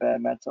deployment on bare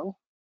metal.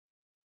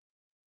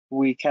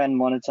 We can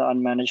monitor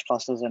unmanaged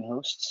clusters and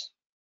hosts.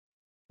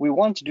 We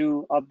want to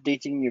do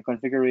updating your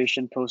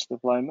configuration post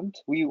deployment.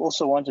 We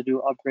also want to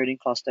do upgrading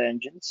cluster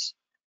engines.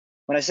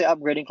 When I say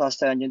upgrading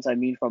cluster engines, I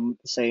mean from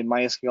say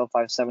MySQL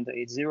 5.7 to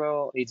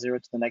 8.0,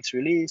 8.0 to the next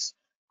release,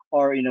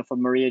 or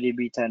from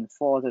MariaDB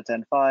 10.4 to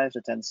 10.5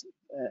 to 10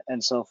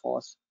 and so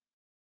forth.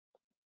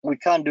 We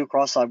can't do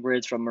cross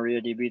upgrades from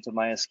MariaDB to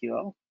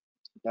MySQL,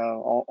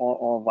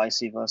 or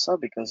vice versa,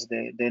 because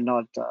they're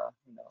not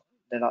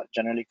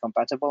generally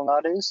compatible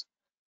nowadays.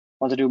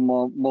 Want to do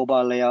more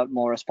mobile layout,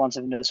 more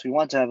responsiveness. We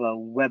want to have a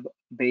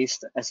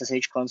web-based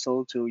SSH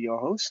console to your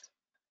host.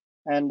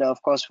 And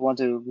of course, we want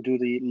to do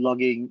the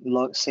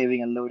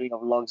saving and loading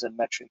of logs and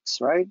metrics,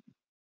 right?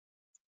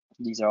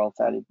 These are all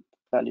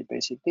fairly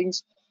basic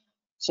things.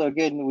 So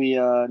again, we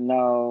are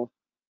now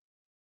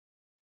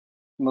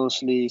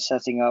mostly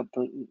setting up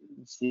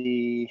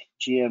the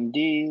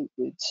GMD.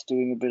 It's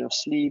doing a bit of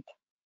sleep.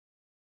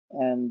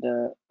 And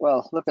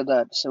well, look at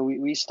that. So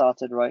we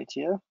started right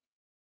here.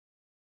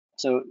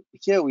 So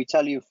here we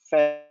tell you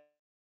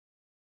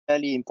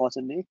fairly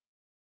importantly,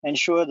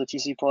 ensure the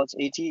TC ports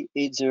 80,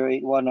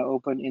 8081 are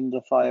open in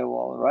the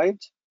firewall,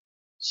 right?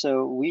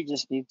 So we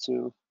just need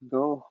to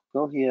go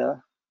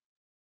here,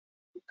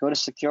 go to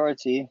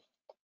security,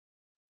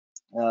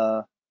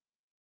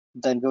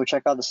 then go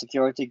check out the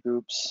security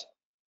groups.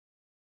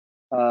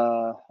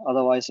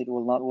 Otherwise it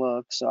will not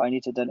work. So I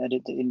need to then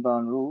edit the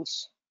inbound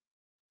rules.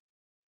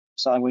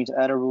 So I'm going to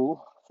add a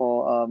rule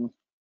for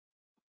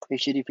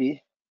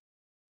HTTP,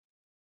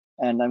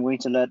 and I'm going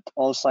to let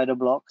all CIDR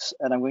blocks,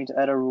 and I'm going to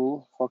add a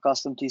rule for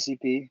custom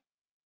TCP.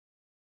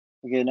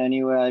 Again,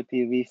 anywhere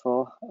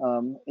IPv4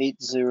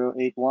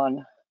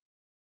 8081,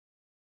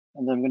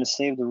 and then I'm going to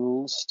save the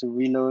rules to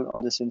reload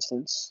on this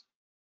instance.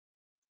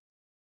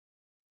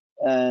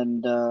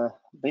 And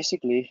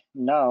basically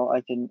now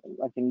I can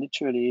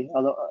literally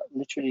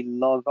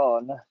log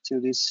on to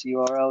this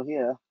URL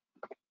here,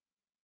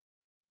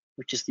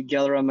 which is the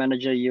Galera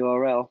Manager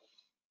URL.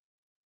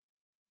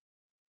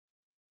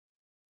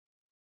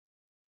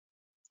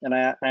 And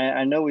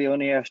I know we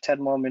only have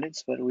 10 more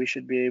minutes, but we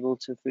should be able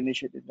to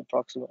finish it in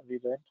approximately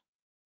then.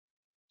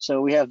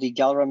 So we have the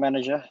Galera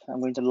Manager. I'm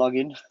going to log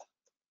in.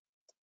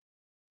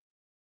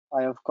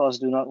 I, of course,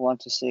 do not want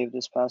to save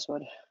this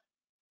password.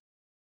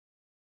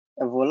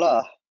 And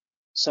voila.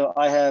 So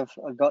I have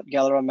got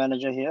Galera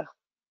Manager here.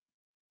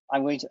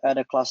 I'm going to add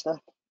a cluster.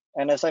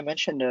 And as I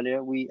mentioned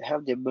earlier, we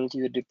have the ability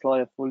to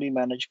deploy a fully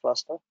managed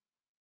cluster.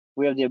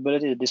 We have the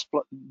ability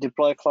to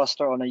deploy a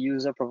cluster on a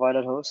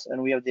user-provided host,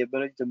 and we have the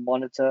ability to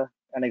monitor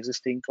an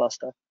existing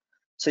cluster.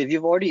 So if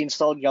you've already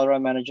installed Galera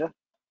Manager,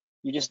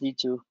 you just need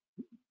to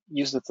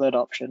use the third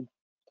option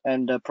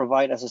and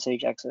provide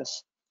SSH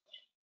access.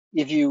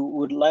 If you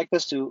would like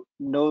us to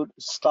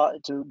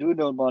start to do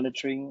node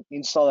monitoring,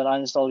 install and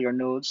uninstall your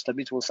nodes, that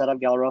means we'll set up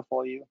Galera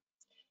for you,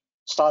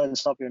 start and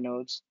stop your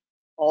nodes.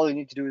 All you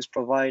need to do is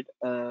provide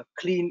a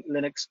clean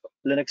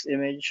Linux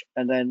image,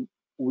 and then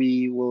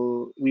we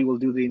will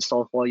do the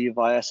install for you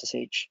via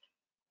SSH.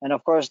 And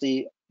of course,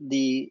 the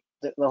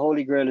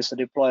holy grail is to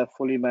deploy a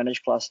fully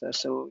managed cluster.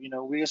 So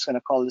we're just going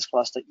to call this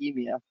cluster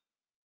EMEA.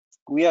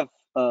 We have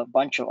a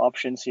bunch of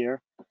options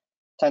here: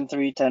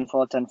 10.3,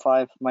 10.4,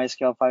 10.5,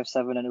 MySQL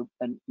 5.7,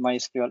 and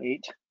MySQL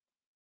 8.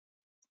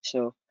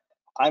 So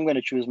I'm going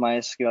to choose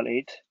MySQL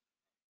 8.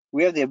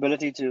 We have the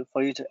ability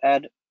for you to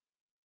add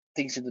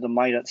things into the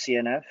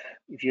my.cnf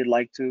if you'd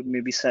like to,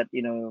 maybe set,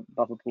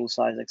 buffer pool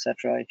size,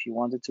 etc. if you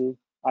wanted to.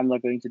 I'm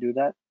not going to do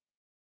that.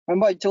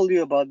 Remember I told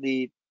you about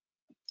the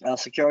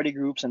security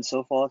groups and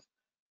so forth?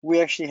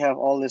 We actually have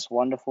all this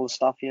wonderful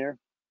stuff here,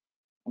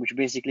 which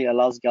basically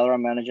allows Galera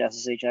Manager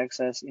SSH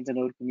access,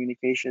 internode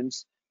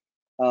communications.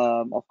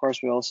 Of course,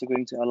 we're also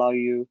going to allow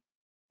you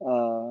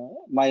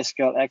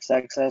MySQL X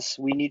access.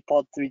 We need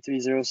port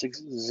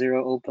 33060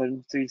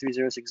 open,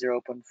 33060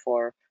 open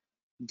for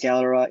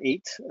Galera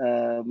 8,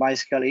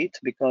 MySQL 8,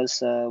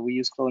 because we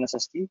use Clone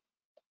SST, and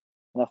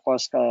of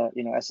course,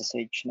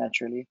 SSH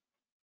naturally.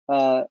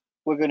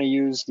 We're going to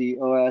use the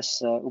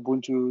OS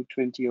Ubuntu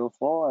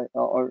 2004,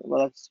 or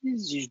well, let's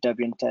use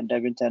Debian 10.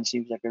 Debian 10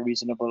 seems like a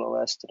reasonable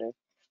OS today.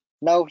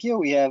 Now here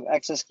we have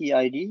access key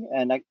ID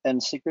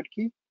and secret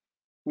key.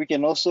 We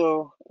can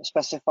also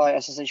specify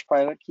SSH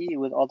private key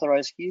with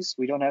authorized keys.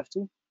 We don't have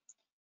to.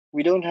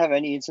 We don't have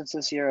any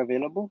instances here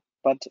available,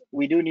 but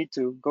we do need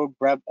to go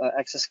grab an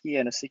access key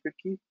and a secret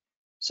key.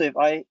 So if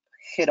I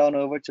head on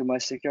over to my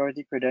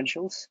security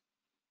credentials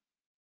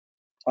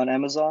on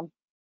Amazon,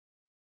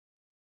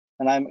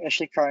 and I'm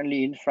actually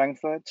currently in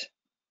Frankfurt,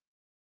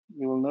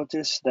 you will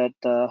notice that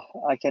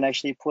I can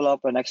actually pull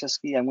up an access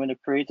key. I'm going to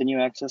create a new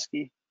access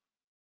key.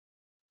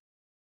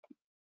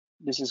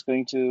 This is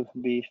going to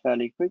be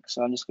fairly quick,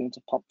 so I'm just going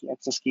to pop the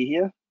access key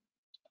here.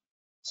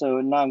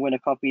 So now I'm going to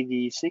copy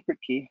the secret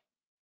key.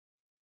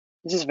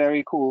 This is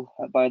very cool,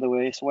 by the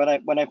way. So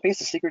when I paste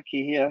the secret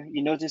key here,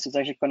 you notice it's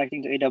actually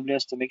connecting to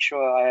AWS to make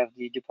sure I have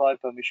the deploy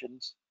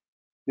permissions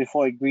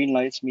before it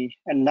greenlights me.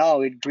 And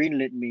now it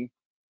greenlit me.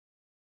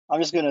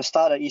 I'm just going to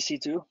start at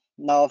EC2.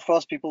 Now, of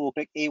course, people will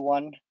pick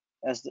A1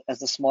 as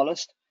the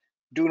smallest.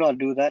 Do not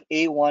do that.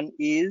 A1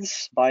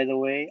 is, by the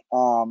way,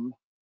 ARM.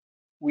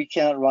 We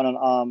cannot run on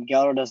ARM.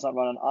 Galera does not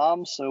run on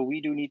ARM, so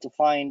we do need to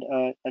find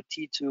a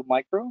T2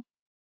 micro.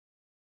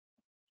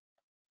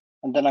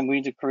 And then I'm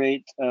going to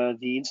create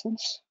the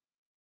instance.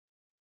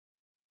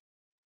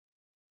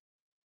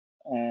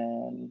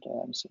 And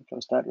I'm just going to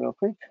close that real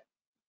quick.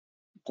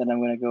 Then I'm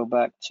going to go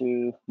back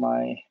to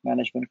my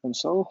management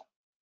console.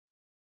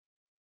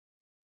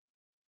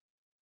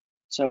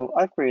 So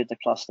I've created the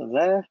cluster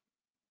there.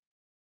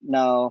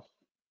 Now,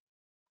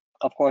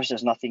 of course,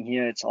 there's nothing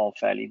here. It's all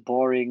fairly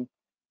boring.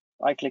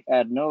 I click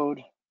add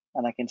node,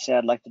 and I can say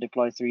I'd like to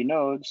deploy 3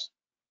 nodes,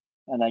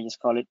 and I just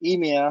call it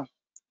EMEA.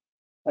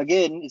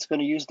 Again, it's going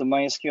to use the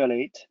MySQL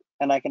 8,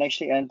 and I can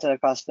actually enter a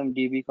custom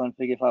DB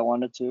config if I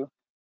wanted to.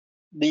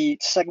 The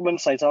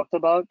segments I talked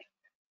about,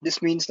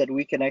 this means that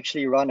we can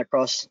actually run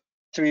across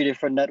 3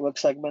 different network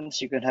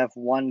segments. You can have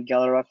one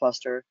Galera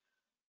cluster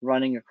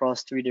running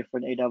across 3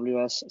 different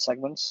AWS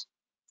segments.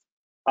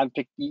 I'm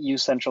picked EU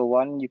Central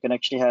 1. You can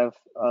actually have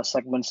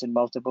segments in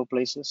multiple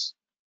places.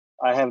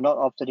 I have not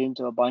opted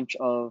into a bunch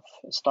of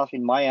stuff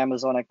in my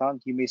Amazon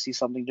account. You may see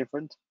something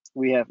different.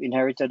 We have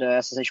inherited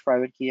a SSH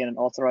private key and an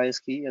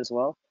authorized key as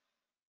well.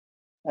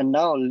 And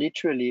now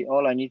literally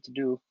all I need to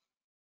do,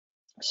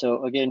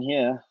 so again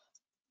here,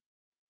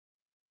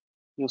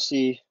 you'll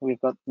see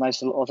we've got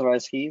nice little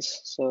authorized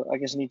keys. So I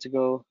just need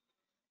to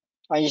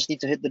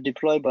hit the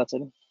deploy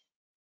button.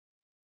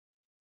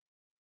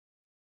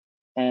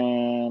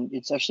 And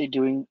it's actually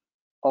doing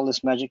all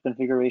this magic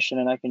configuration,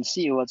 and I can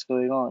see what's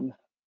going on.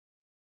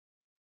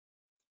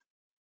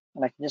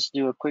 And I can just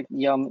do a quick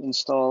yum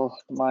install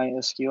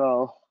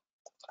MySQL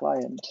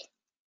client.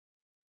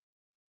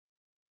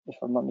 If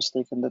I'm not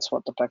mistaken, that's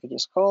what the package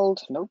is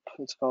called. Nope,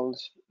 it's called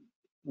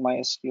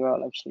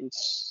MySQL. Actually,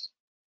 it's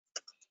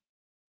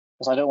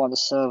because I don't want the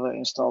server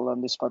installed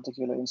on this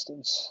particular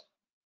instance.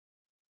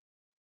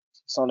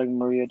 Installing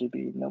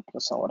MariaDB. Nope,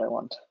 that's not what I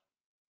want.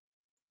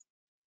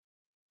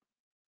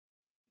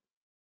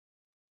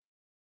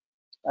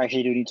 I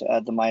actually do need to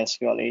add the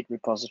MySQL 8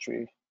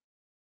 repository.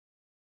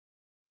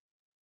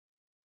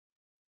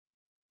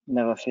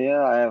 Never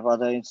fear, I have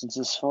other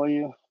instances for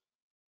you.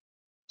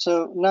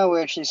 So now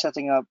we're actually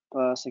setting up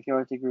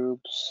security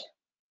groups,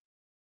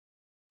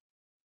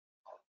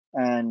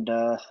 and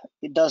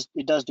it does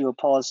do a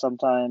pause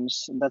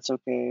sometimes, and that's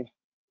okay.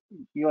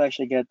 You'll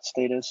actually get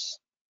status.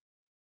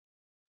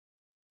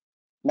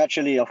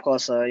 Naturally, of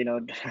course,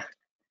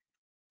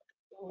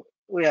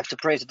 we have to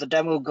pray to the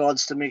demo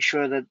gods to make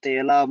sure that they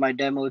allow my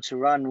demo to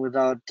run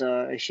without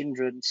a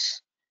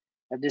hindrance.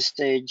 At this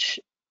stage,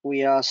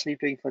 we are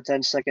sleeping for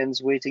 10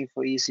 seconds, waiting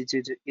for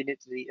EC2 to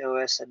init the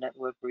OS and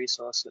network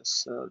resources.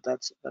 So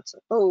that's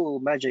oh,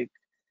 magic.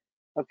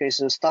 Okay,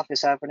 so stuff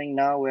is happening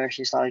now. We're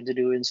actually starting to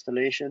do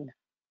installation.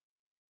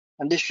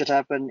 And this should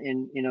happen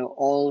in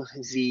all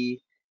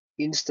the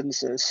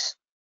instances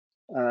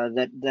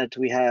that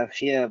we have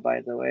here,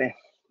 by the way.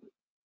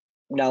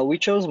 Now, we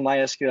chose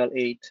MySQL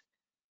 8.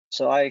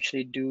 So I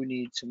actually do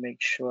need to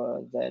make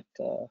sure that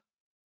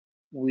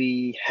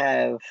we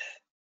have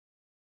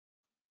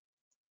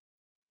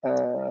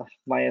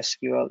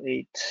MySQL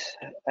 8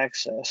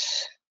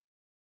 access.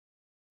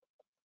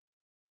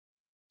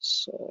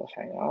 So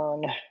hang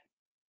on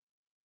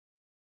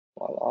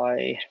while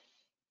I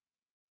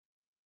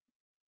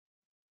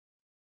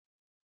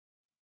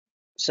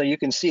So you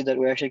can see that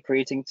we're actually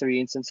creating 3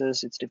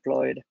 instances. It's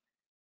deployed.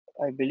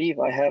 I believe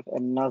I have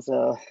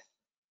another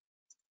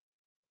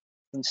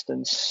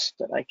instance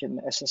that I can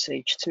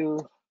SSH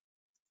to.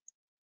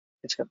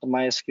 It's got the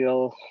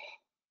MySQL.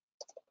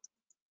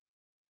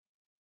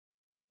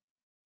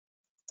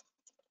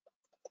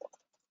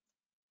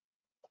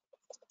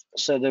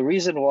 So the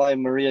reason why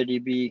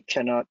MariaDB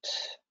cannot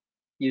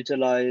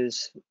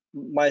utilize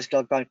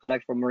MySQL can't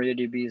connect from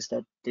MariaDB is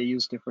that they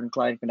use different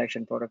client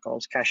connection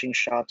protocols. Caching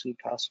SHA-2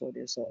 password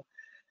is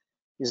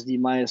the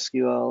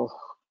MySQL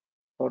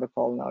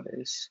protocol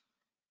nowadays.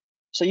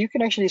 So you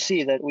can actually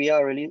see that we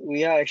are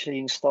actually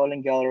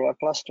installing Galera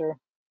Cluster,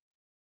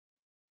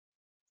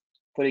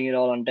 putting it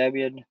all on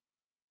Debian.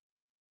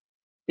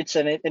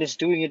 It's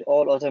doing it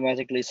all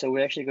automatically. So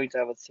we're actually going to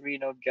have a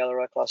 3-node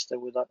Galera cluster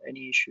without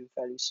any issue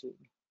fairly soon.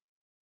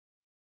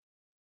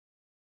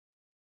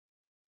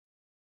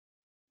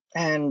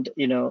 And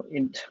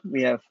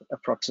we have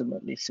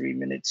approximately 3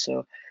 minutes.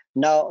 So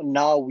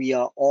now we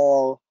are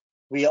all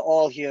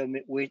here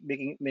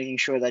making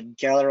sure that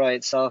Galera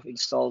itself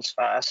installs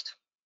fast.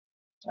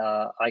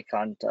 I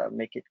can't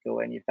make it go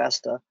any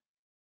faster,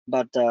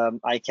 but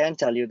I can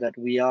tell you that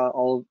we are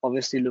all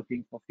obviously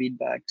looking for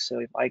feedback. So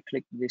if I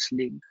click this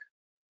link,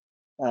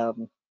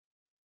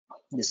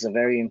 this is a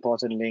very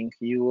important link.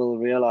 You will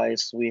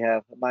realize we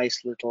have a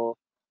nice little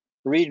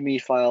README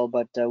file,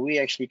 but we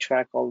actually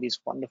track all these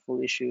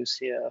wonderful issues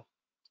here.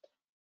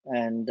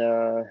 And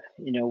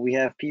we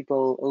have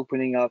people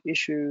opening up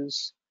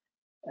issues,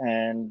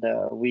 and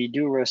we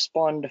do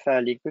respond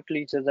fairly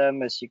quickly to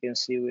them. As you can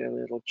see, we have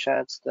little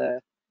chats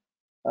there,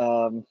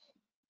 and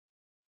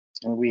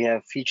we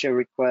have feature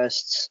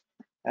requests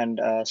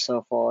and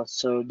so forth.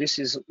 So this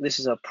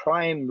is a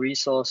prime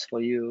resource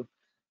for you,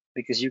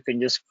 because you can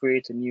just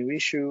create a new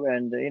issue,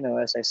 and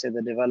as I said,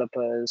 the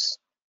developers,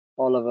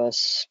 all of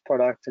us,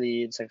 product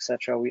leads,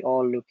 etc., we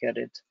all look at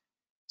it.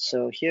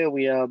 So here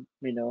we are,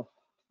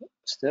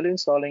 still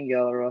installing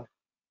Galera,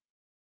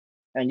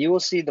 and you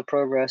will see the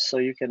progress. So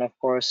you can of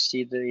course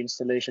see the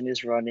installation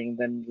is running.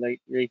 Then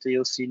later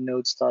you'll see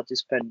node start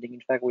is pending.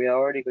 In fact, we are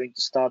already going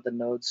to start the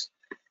nodes.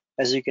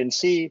 As you can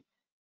see,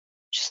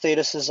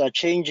 statuses are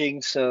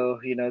changing. So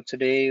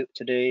today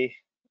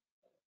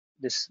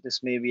this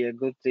may be a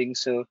good thing.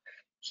 So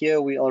here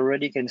we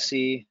already can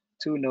see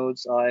 2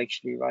 nodes are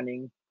actually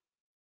running,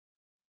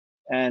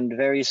 and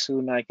very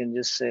soon I can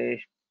just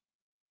say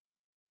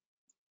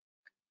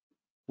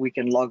we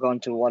can log on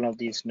to one of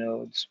these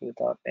nodes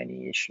without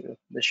any issue.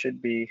 This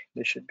should be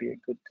a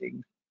good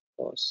thing, of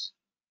course.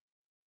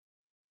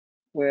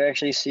 We're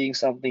actually seeing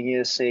something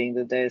here saying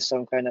that there's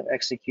some kind of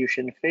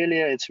execution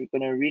failure. It's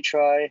going to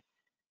retry.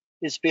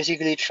 It's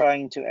basically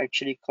trying to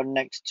actually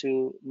connect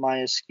to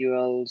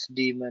MySQL's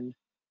daemon,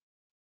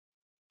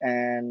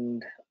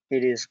 and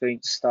it is going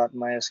to start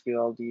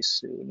MySQL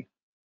soon.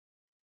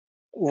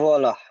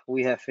 Voila,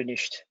 we have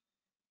finished.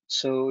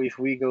 So if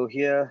we go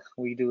here,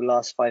 we do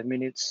last 5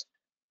 minutes,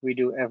 we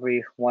do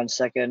every 1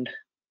 second,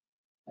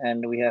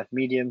 and we have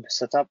medium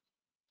set up.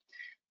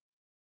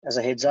 As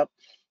a heads up,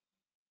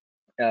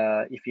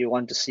 if you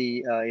want to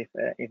see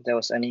if there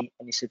was any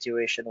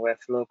situation where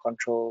flow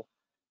control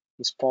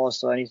is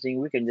paused or anything,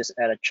 we can just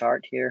add a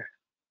chart here.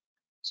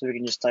 So we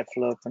can just type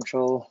flow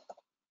control,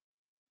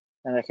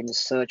 and I can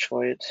just search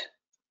for it.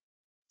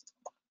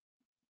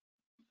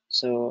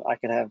 So I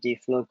can have the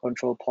flow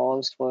control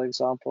paused, for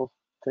example.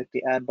 Click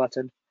the add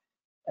button,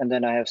 and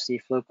then I have the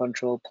flow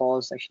control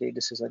paused. Actually,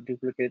 this is a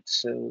duplicate,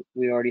 so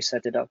we already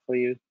set it up for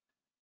you.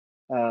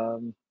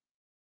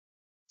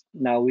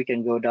 Now we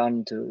can go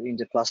down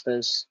into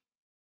clusters.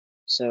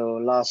 So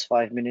last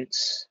 5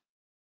 minutes,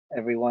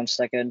 every 1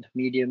 second,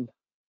 medium.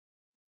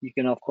 You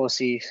can of course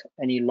see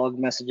any log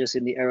messages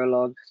in the error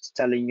log. It's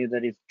telling you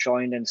that it's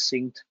joined and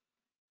synced.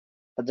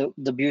 But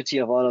the beauty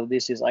of all of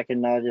this is I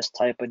can now just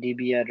type a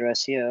DB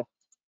address here.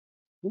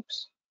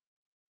 Oops.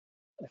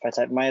 If I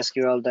type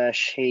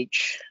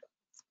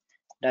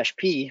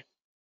mysql-h-p,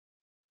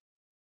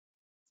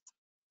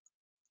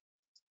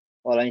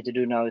 all I need to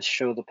do now is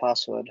show the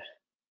password,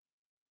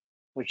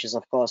 which is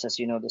of course, as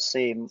you know, the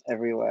same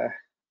everywhere.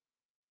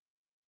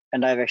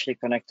 And I've actually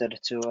connected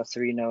to a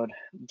 3-node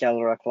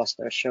Galera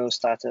cluster. Show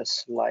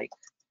status like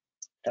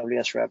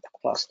WS rep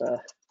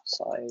cluster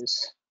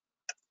size.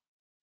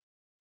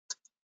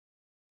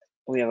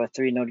 We have a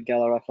 3-node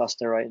Galera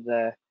cluster right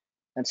there.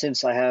 And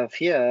since I have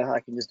here, I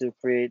can just do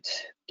create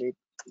video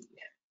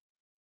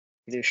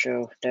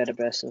show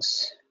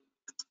databases,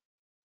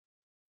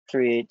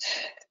 create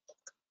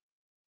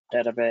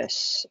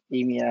database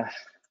EMEA,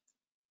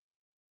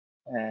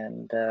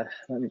 and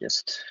let me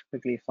just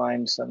quickly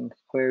find some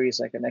queries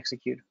I can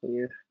execute for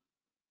you.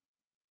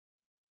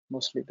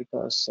 Mostly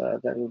because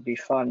that would be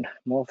fun,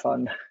 more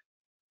fun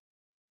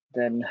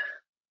than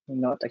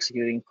not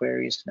executing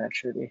queries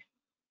naturally.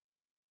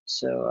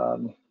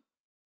 So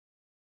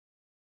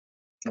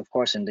of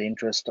course, in the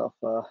interest of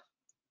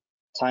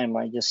time,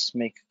 I just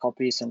make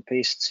copies and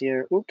pastes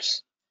here.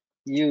 Oops,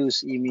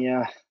 use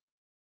EMEA,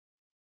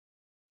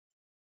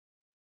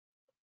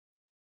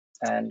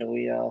 and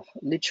we are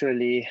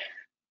literally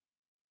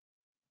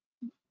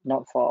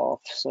not far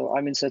off. So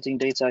I'm inserting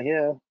data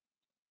here,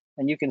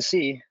 and you can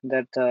see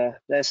that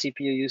there's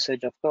CPU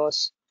usage, of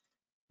course.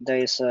 There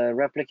is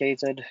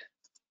replicated.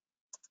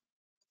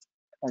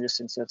 I'm just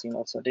inserting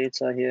lots of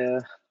data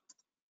here.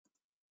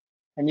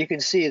 And you can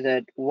see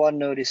that one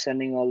node is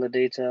sending all the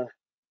data.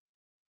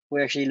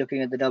 We're actually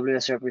looking at the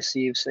WS rep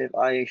received. So if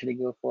I actually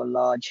go for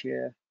large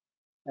here,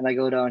 and I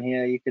go down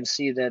here, you can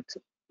see that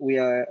we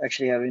are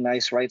actually having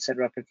nice right set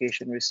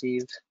replication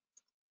received.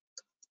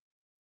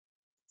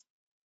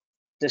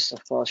 This,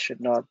 of course,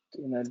 should not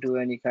do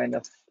any kind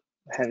of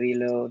heavy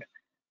load,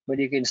 but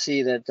you can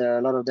see that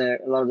a lot of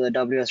the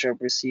WS rep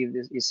received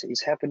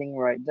is happening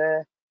right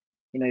there.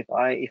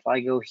 If I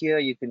go here,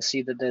 you can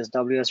see that there's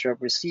WS rep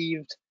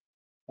received.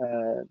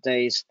 There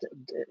is,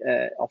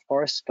 of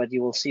course, but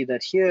you will see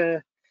that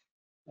here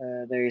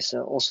there is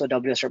also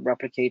WS rep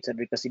replicated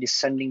because it is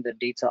sending the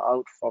data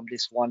out from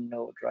this one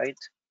node, right?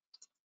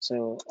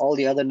 So all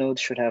the other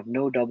nodes should have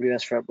no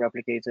WS rep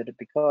replicated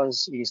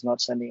because it is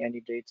not sending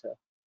any data.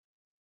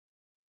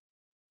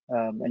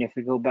 And if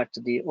we go back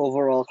to the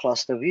overall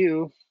cluster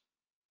view,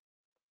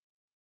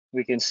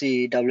 we can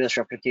see WS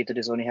replicated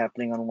is only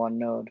happening on one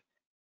node.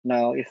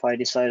 Now, if I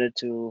decided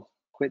to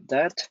quit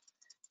that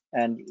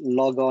and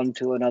log on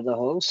to another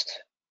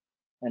host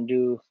and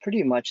do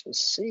pretty much the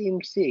same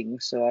thing.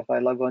 So if I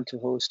log on to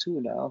host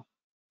 2 now,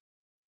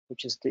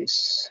 which is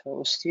this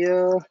host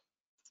here,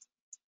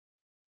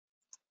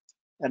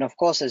 and of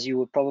course, as you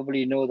would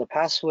probably know, the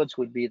passwords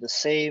would be the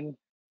same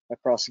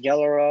across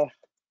Galera.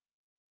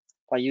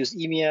 If I use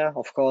EMEA,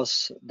 of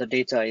course, the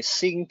data is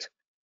synced.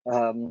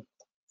 And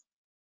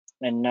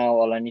now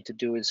all I need to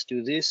do is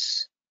do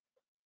this,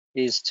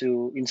 is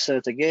to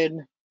insert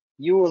again.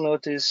 You will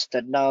notice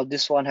that now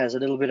this one has a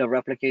little bit of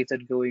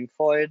replicated going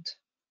for it.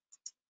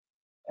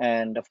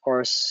 And of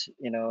course,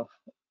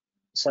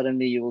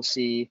 suddenly you will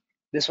see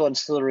this one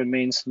still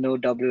remains no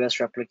WS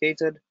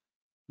replicated.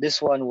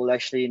 This one will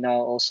actually now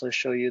also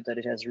show you that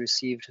it has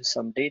received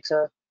some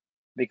data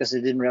because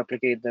it didn't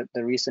replicate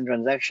the recent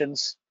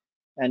transactions.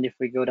 And if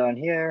we go down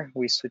here,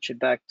 we switch it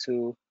back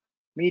to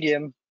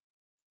medium,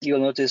 you'll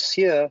notice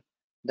here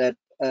that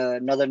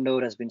another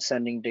node has been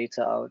sending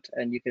data out,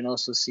 and you can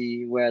also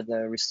see where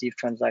the received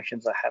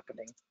transactions are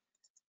happening.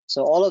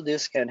 So all of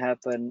this can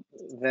happen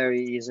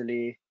very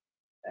easily,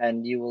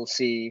 and you will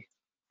see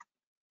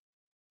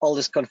all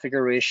this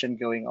configuration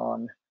going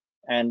on.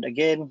 And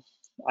again,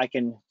 I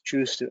can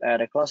choose to add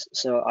a cluster.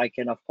 So I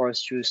can, of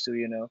course, choose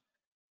to,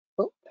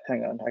 oh,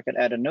 hang on, I can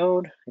add a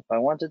node if I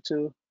wanted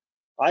to.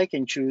 I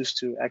can choose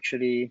to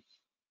actually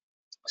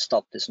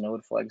stop this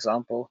node, for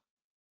example.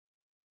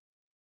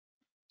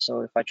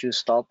 So if I choose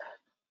stop,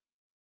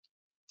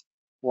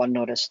 one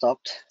node has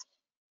stopped.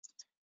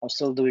 I'm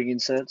still doing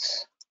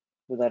inserts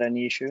without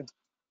any issue.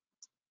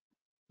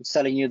 It's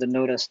telling you the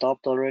node has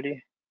stopped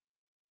already.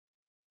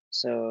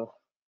 So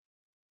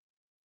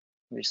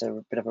there's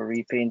a bit of a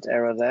repaint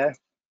error there.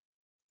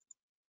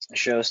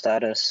 Show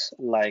status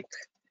like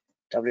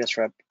WS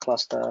rep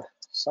cluster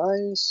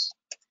size.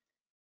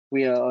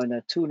 We are on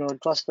a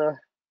 2-node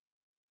cluster.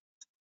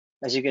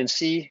 As you can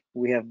see,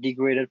 we have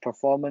degraded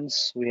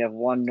performance. We have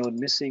one node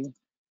missing.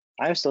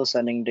 I'm still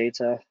sending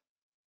data.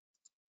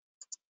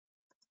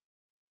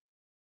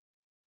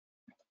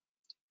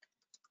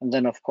 And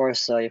then, of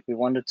course, if we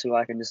wanted to,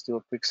 I can just do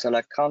a quick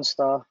select count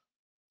star.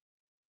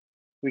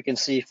 We can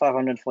see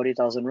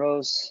 540,000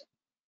 rows.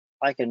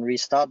 I can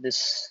restart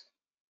this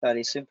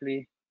fairly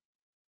simply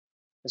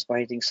just by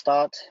hitting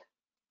start.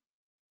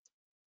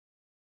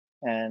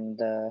 And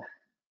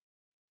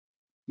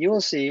you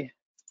will see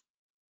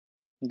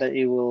that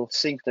it will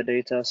sync the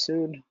data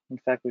soon. In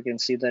fact, we can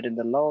see that in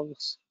the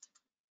logs.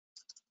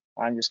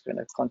 I'm just going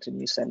to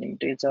continue sending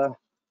data.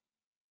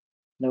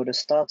 Node has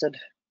started,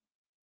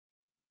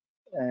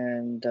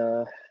 and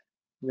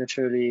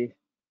literally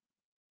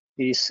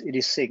it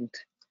is synced.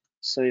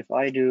 So if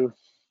I do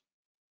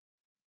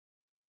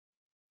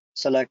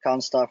select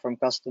count star from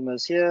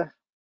customers here,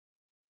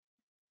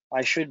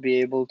 I should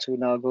be able to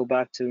now go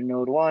back to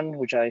node 1,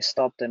 which I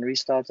stopped and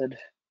restarted.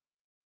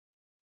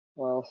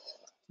 Well,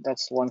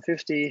 that's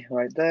 150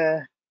 right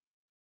there.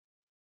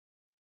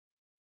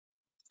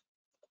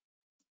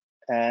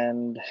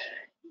 And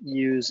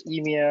use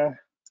EMEA.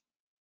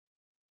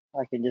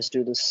 I can just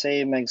do the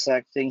same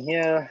exact thing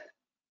here.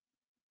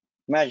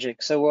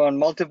 Magic. So we're on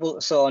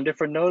on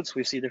different nodes,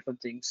 we see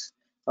different things.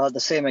 The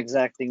same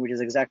exact thing, which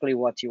is exactly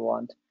what you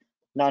want.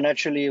 Now,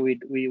 naturally,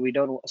 we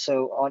don't.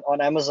 So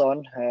on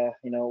Amazon,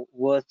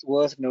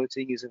 worth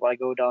noting is if I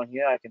go down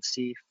here, I can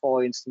see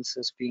 4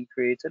 instances being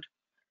created.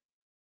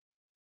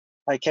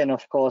 I can,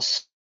 of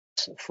course,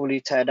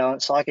 fully tear down.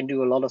 So I can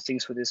do a lot of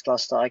things with this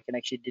cluster. I can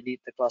actually delete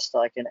the cluster.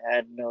 I can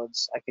add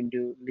nodes. I can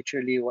do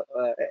literally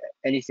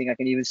anything. I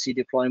can even see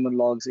deployment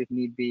logs if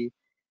need be.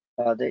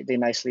 They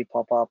nicely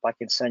pop up. I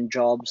can send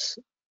jobs.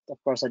 Of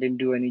course, I didn't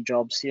do any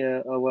jobs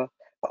here. Well,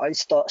 I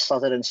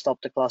started and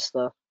stopped the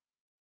cluster.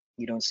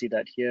 You don't see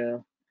that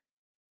here.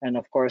 And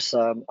of course,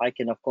 I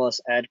can, of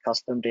course, add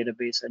custom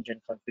database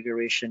engine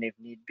configuration if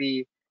need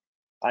be.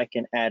 I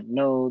can add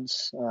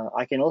nodes.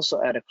 I can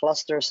also add a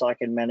cluster, so I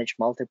can manage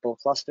multiple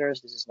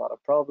clusters. This is not a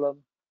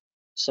problem.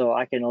 So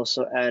I can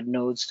also add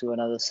nodes to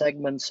another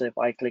segment. So if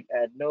I click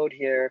add node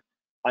here,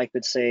 I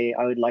could say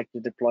I would like to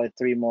deploy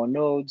 3 more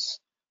nodes.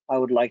 I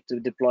would like to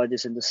deploy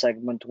this into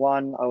segment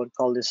 1. I would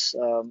call this,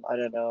 I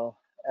don't know,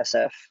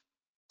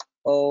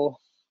 SFO.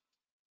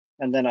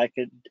 And then I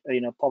could,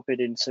 pop it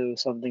into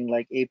something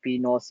like AP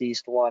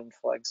Northeast 1,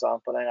 for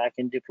example, and I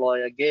can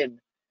deploy again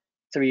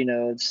 3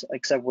 nodes,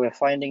 except we're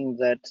finding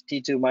that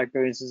T2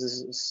 microinstance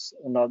is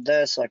not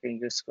there, so I can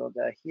just go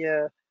there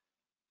here,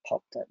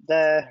 pop that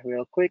there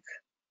real quick,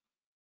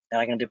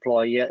 and I can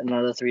deploy yet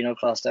another 3-node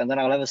cluster, and then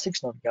I'll have a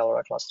 6-node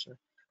Galera cluster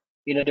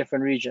in a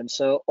different region.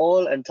 So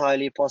all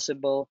entirely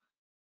possible.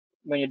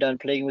 When you're done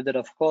playing with it,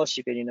 of course,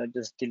 you can,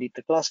 just delete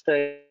the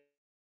cluster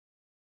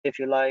if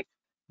you like.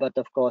 But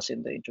of course,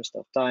 in the interest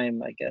of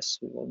time, I guess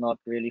we will not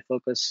really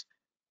focus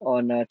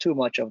on too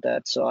much of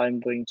that. So I'm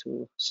going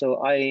to,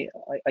 so I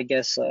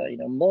guess,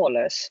 more or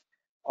less,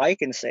 I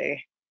can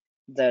say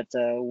that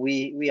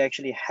we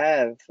actually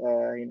have,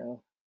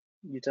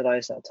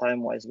 utilized our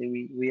time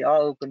wisely. We are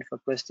open for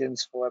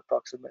questions for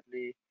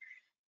approximately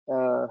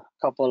a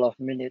couple of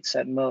minutes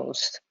at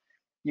most.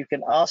 You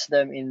can ask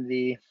them in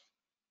the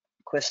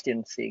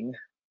question thing.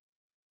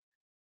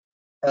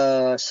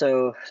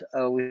 So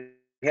we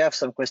have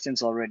some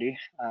questions already.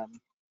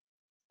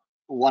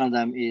 One of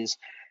them is,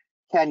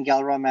 can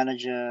Galera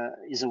Manager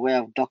is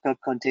aware of Docker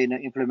container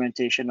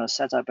implementation or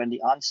setup? And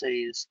the answer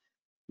is,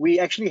 we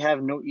actually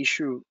have no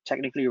issue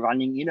technically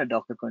running in a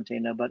Docker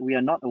container, but we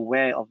are not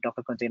aware of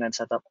Docker container and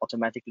setup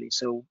automatically.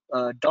 So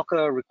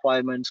Docker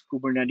requirements,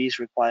 Kubernetes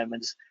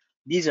requirements,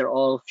 these are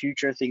all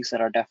future things that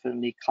are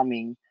definitely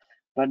coming,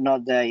 but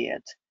not there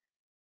yet.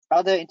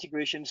 Are there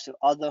integrations to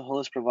other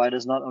host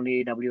providers, not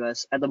only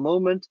AWS? At the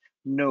moment,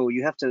 no.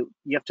 You have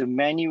to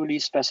manually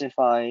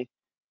specify,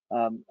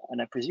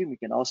 and I presume you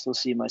can also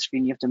see my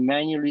screen. You have to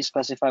manually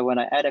specify when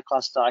I add a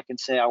cluster. I can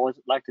say I would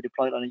like to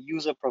deploy it on a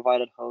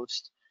user-provided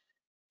host,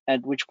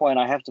 at which point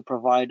I have to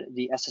provide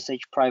the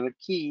SSH private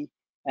key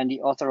and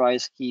the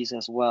authorized keys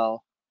as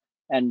well.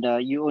 And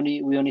we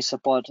only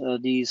support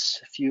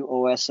these few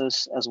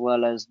OSs as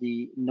well as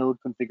the node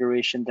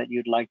configuration that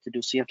you'd like to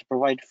do. So you have to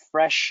provide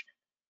fresh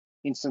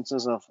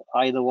instances of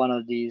either one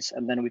of these,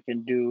 and then we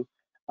can do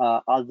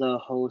other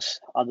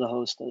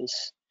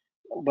hosters.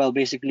 Well,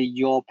 basically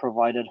your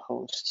provided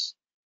hosts.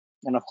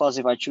 And of course,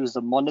 if I choose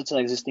the monitor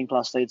existing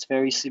cluster, it's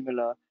very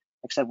similar,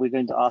 except we're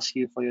going to ask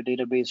you for your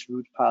database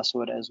root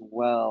password as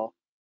well,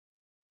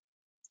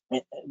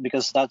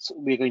 because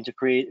we're going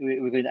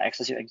to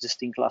access your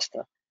existing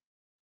cluster.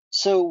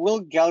 So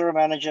will Galera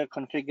Manager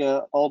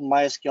configure all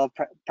MySQL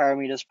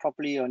parameters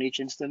properly on each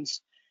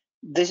instance?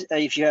 This,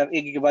 if you have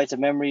 8 gigabytes of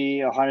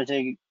memory or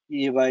 100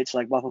 gigabytes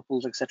like buffer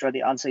pools, etc.,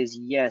 the answer is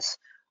yes.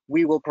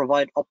 We will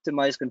provide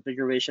optimized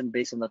configuration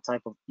based on the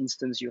type of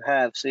instance you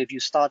have. So if you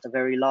start a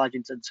very large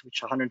instance with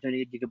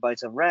 128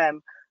 gigabytes of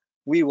RAM,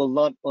 we will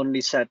not only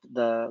set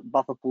the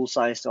buffer pool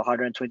size to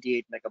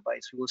 128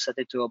 megabytes. We will set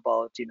it to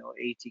about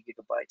 80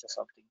 gigabytes or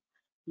something.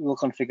 We will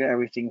configure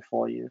everything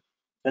for you.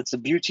 That's the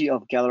beauty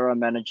of Galera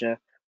Manager.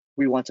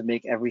 We want to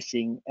make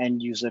everything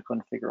end user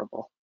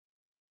configurable.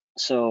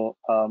 So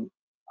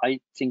I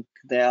think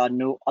there are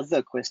no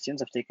other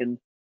questions. I've taken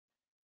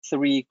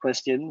 3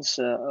 questions.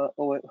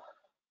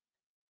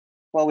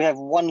 Well, we have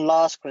one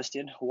last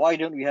question. Why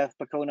don't we have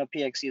Pacona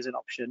PXE as an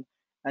option?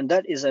 And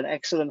that is an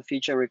excellent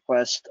feature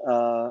request,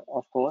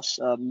 of course.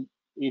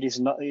 It is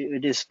not.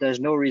 It is. There's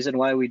no reason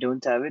why we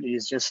don't have it. It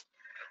is just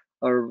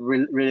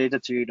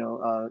related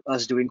to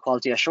us doing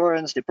quality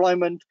assurance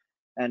deployment.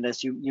 And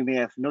as you may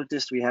have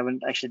noticed, we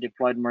haven't actually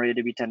deployed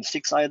MariaDB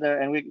 10.6 either,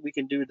 and we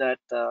can do that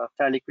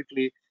fairly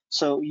quickly.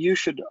 So you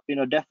should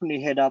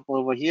definitely head up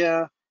over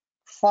here,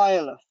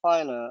 file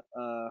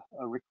a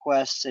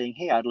request saying,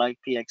 hey, I'd like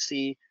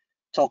PXE.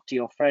 Talk to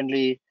your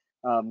friendly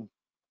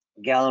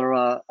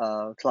Galera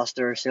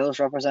cluster sales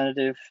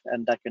representative,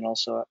 and that can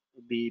also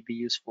be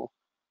useful.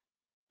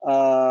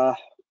 One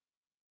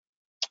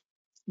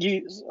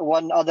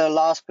other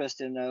last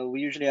question. We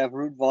usually have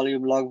root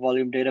volume, log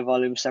volume, data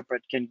volume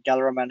separate. Can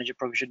Galera Manager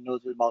provision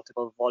nodes with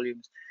multiple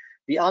volumes?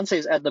 The answer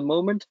is, at the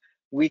moment,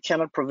 we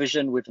cannot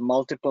provision with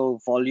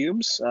multiple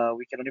volumes.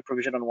 We can only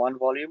provision on one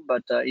volume,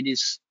 but it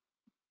is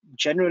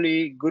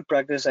generally good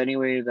practice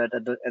anyway that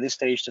at this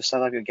stage to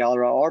set up your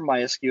Galera or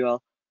MySQL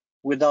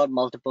without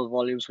multiple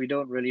volumes. We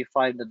don't really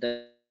find that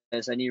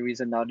there's any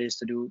reason nowadays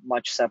to do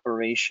much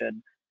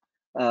separation.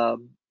 But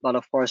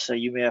of course,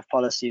 you may have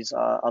policies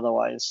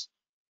otherwise.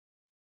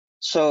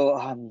 So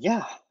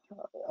yeah,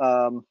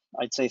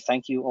 I'd say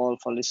thank you all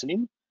for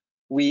listening.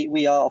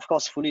 We are of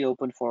course fully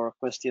open for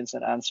questions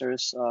and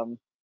answers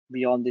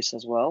beyond this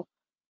as well.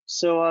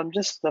 So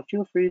just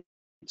feel free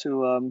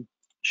to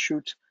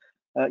shoot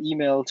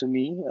email to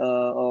me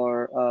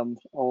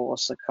or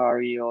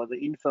Sakari or the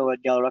info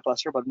at Galera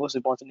Cluster. But most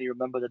importantly,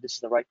 remember that this is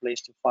the right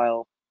place to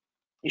file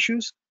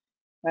issues.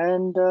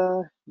 And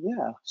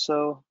yeah,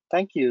 so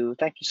thank you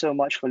so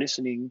much for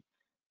listening.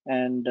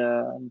 And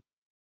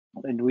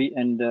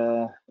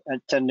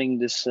attending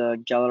this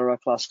Galera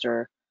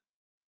Cluster,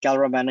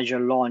 Galera Manager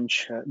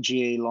launch,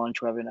 GA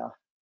launch webinar.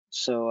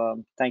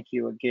 So thank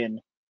you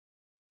again.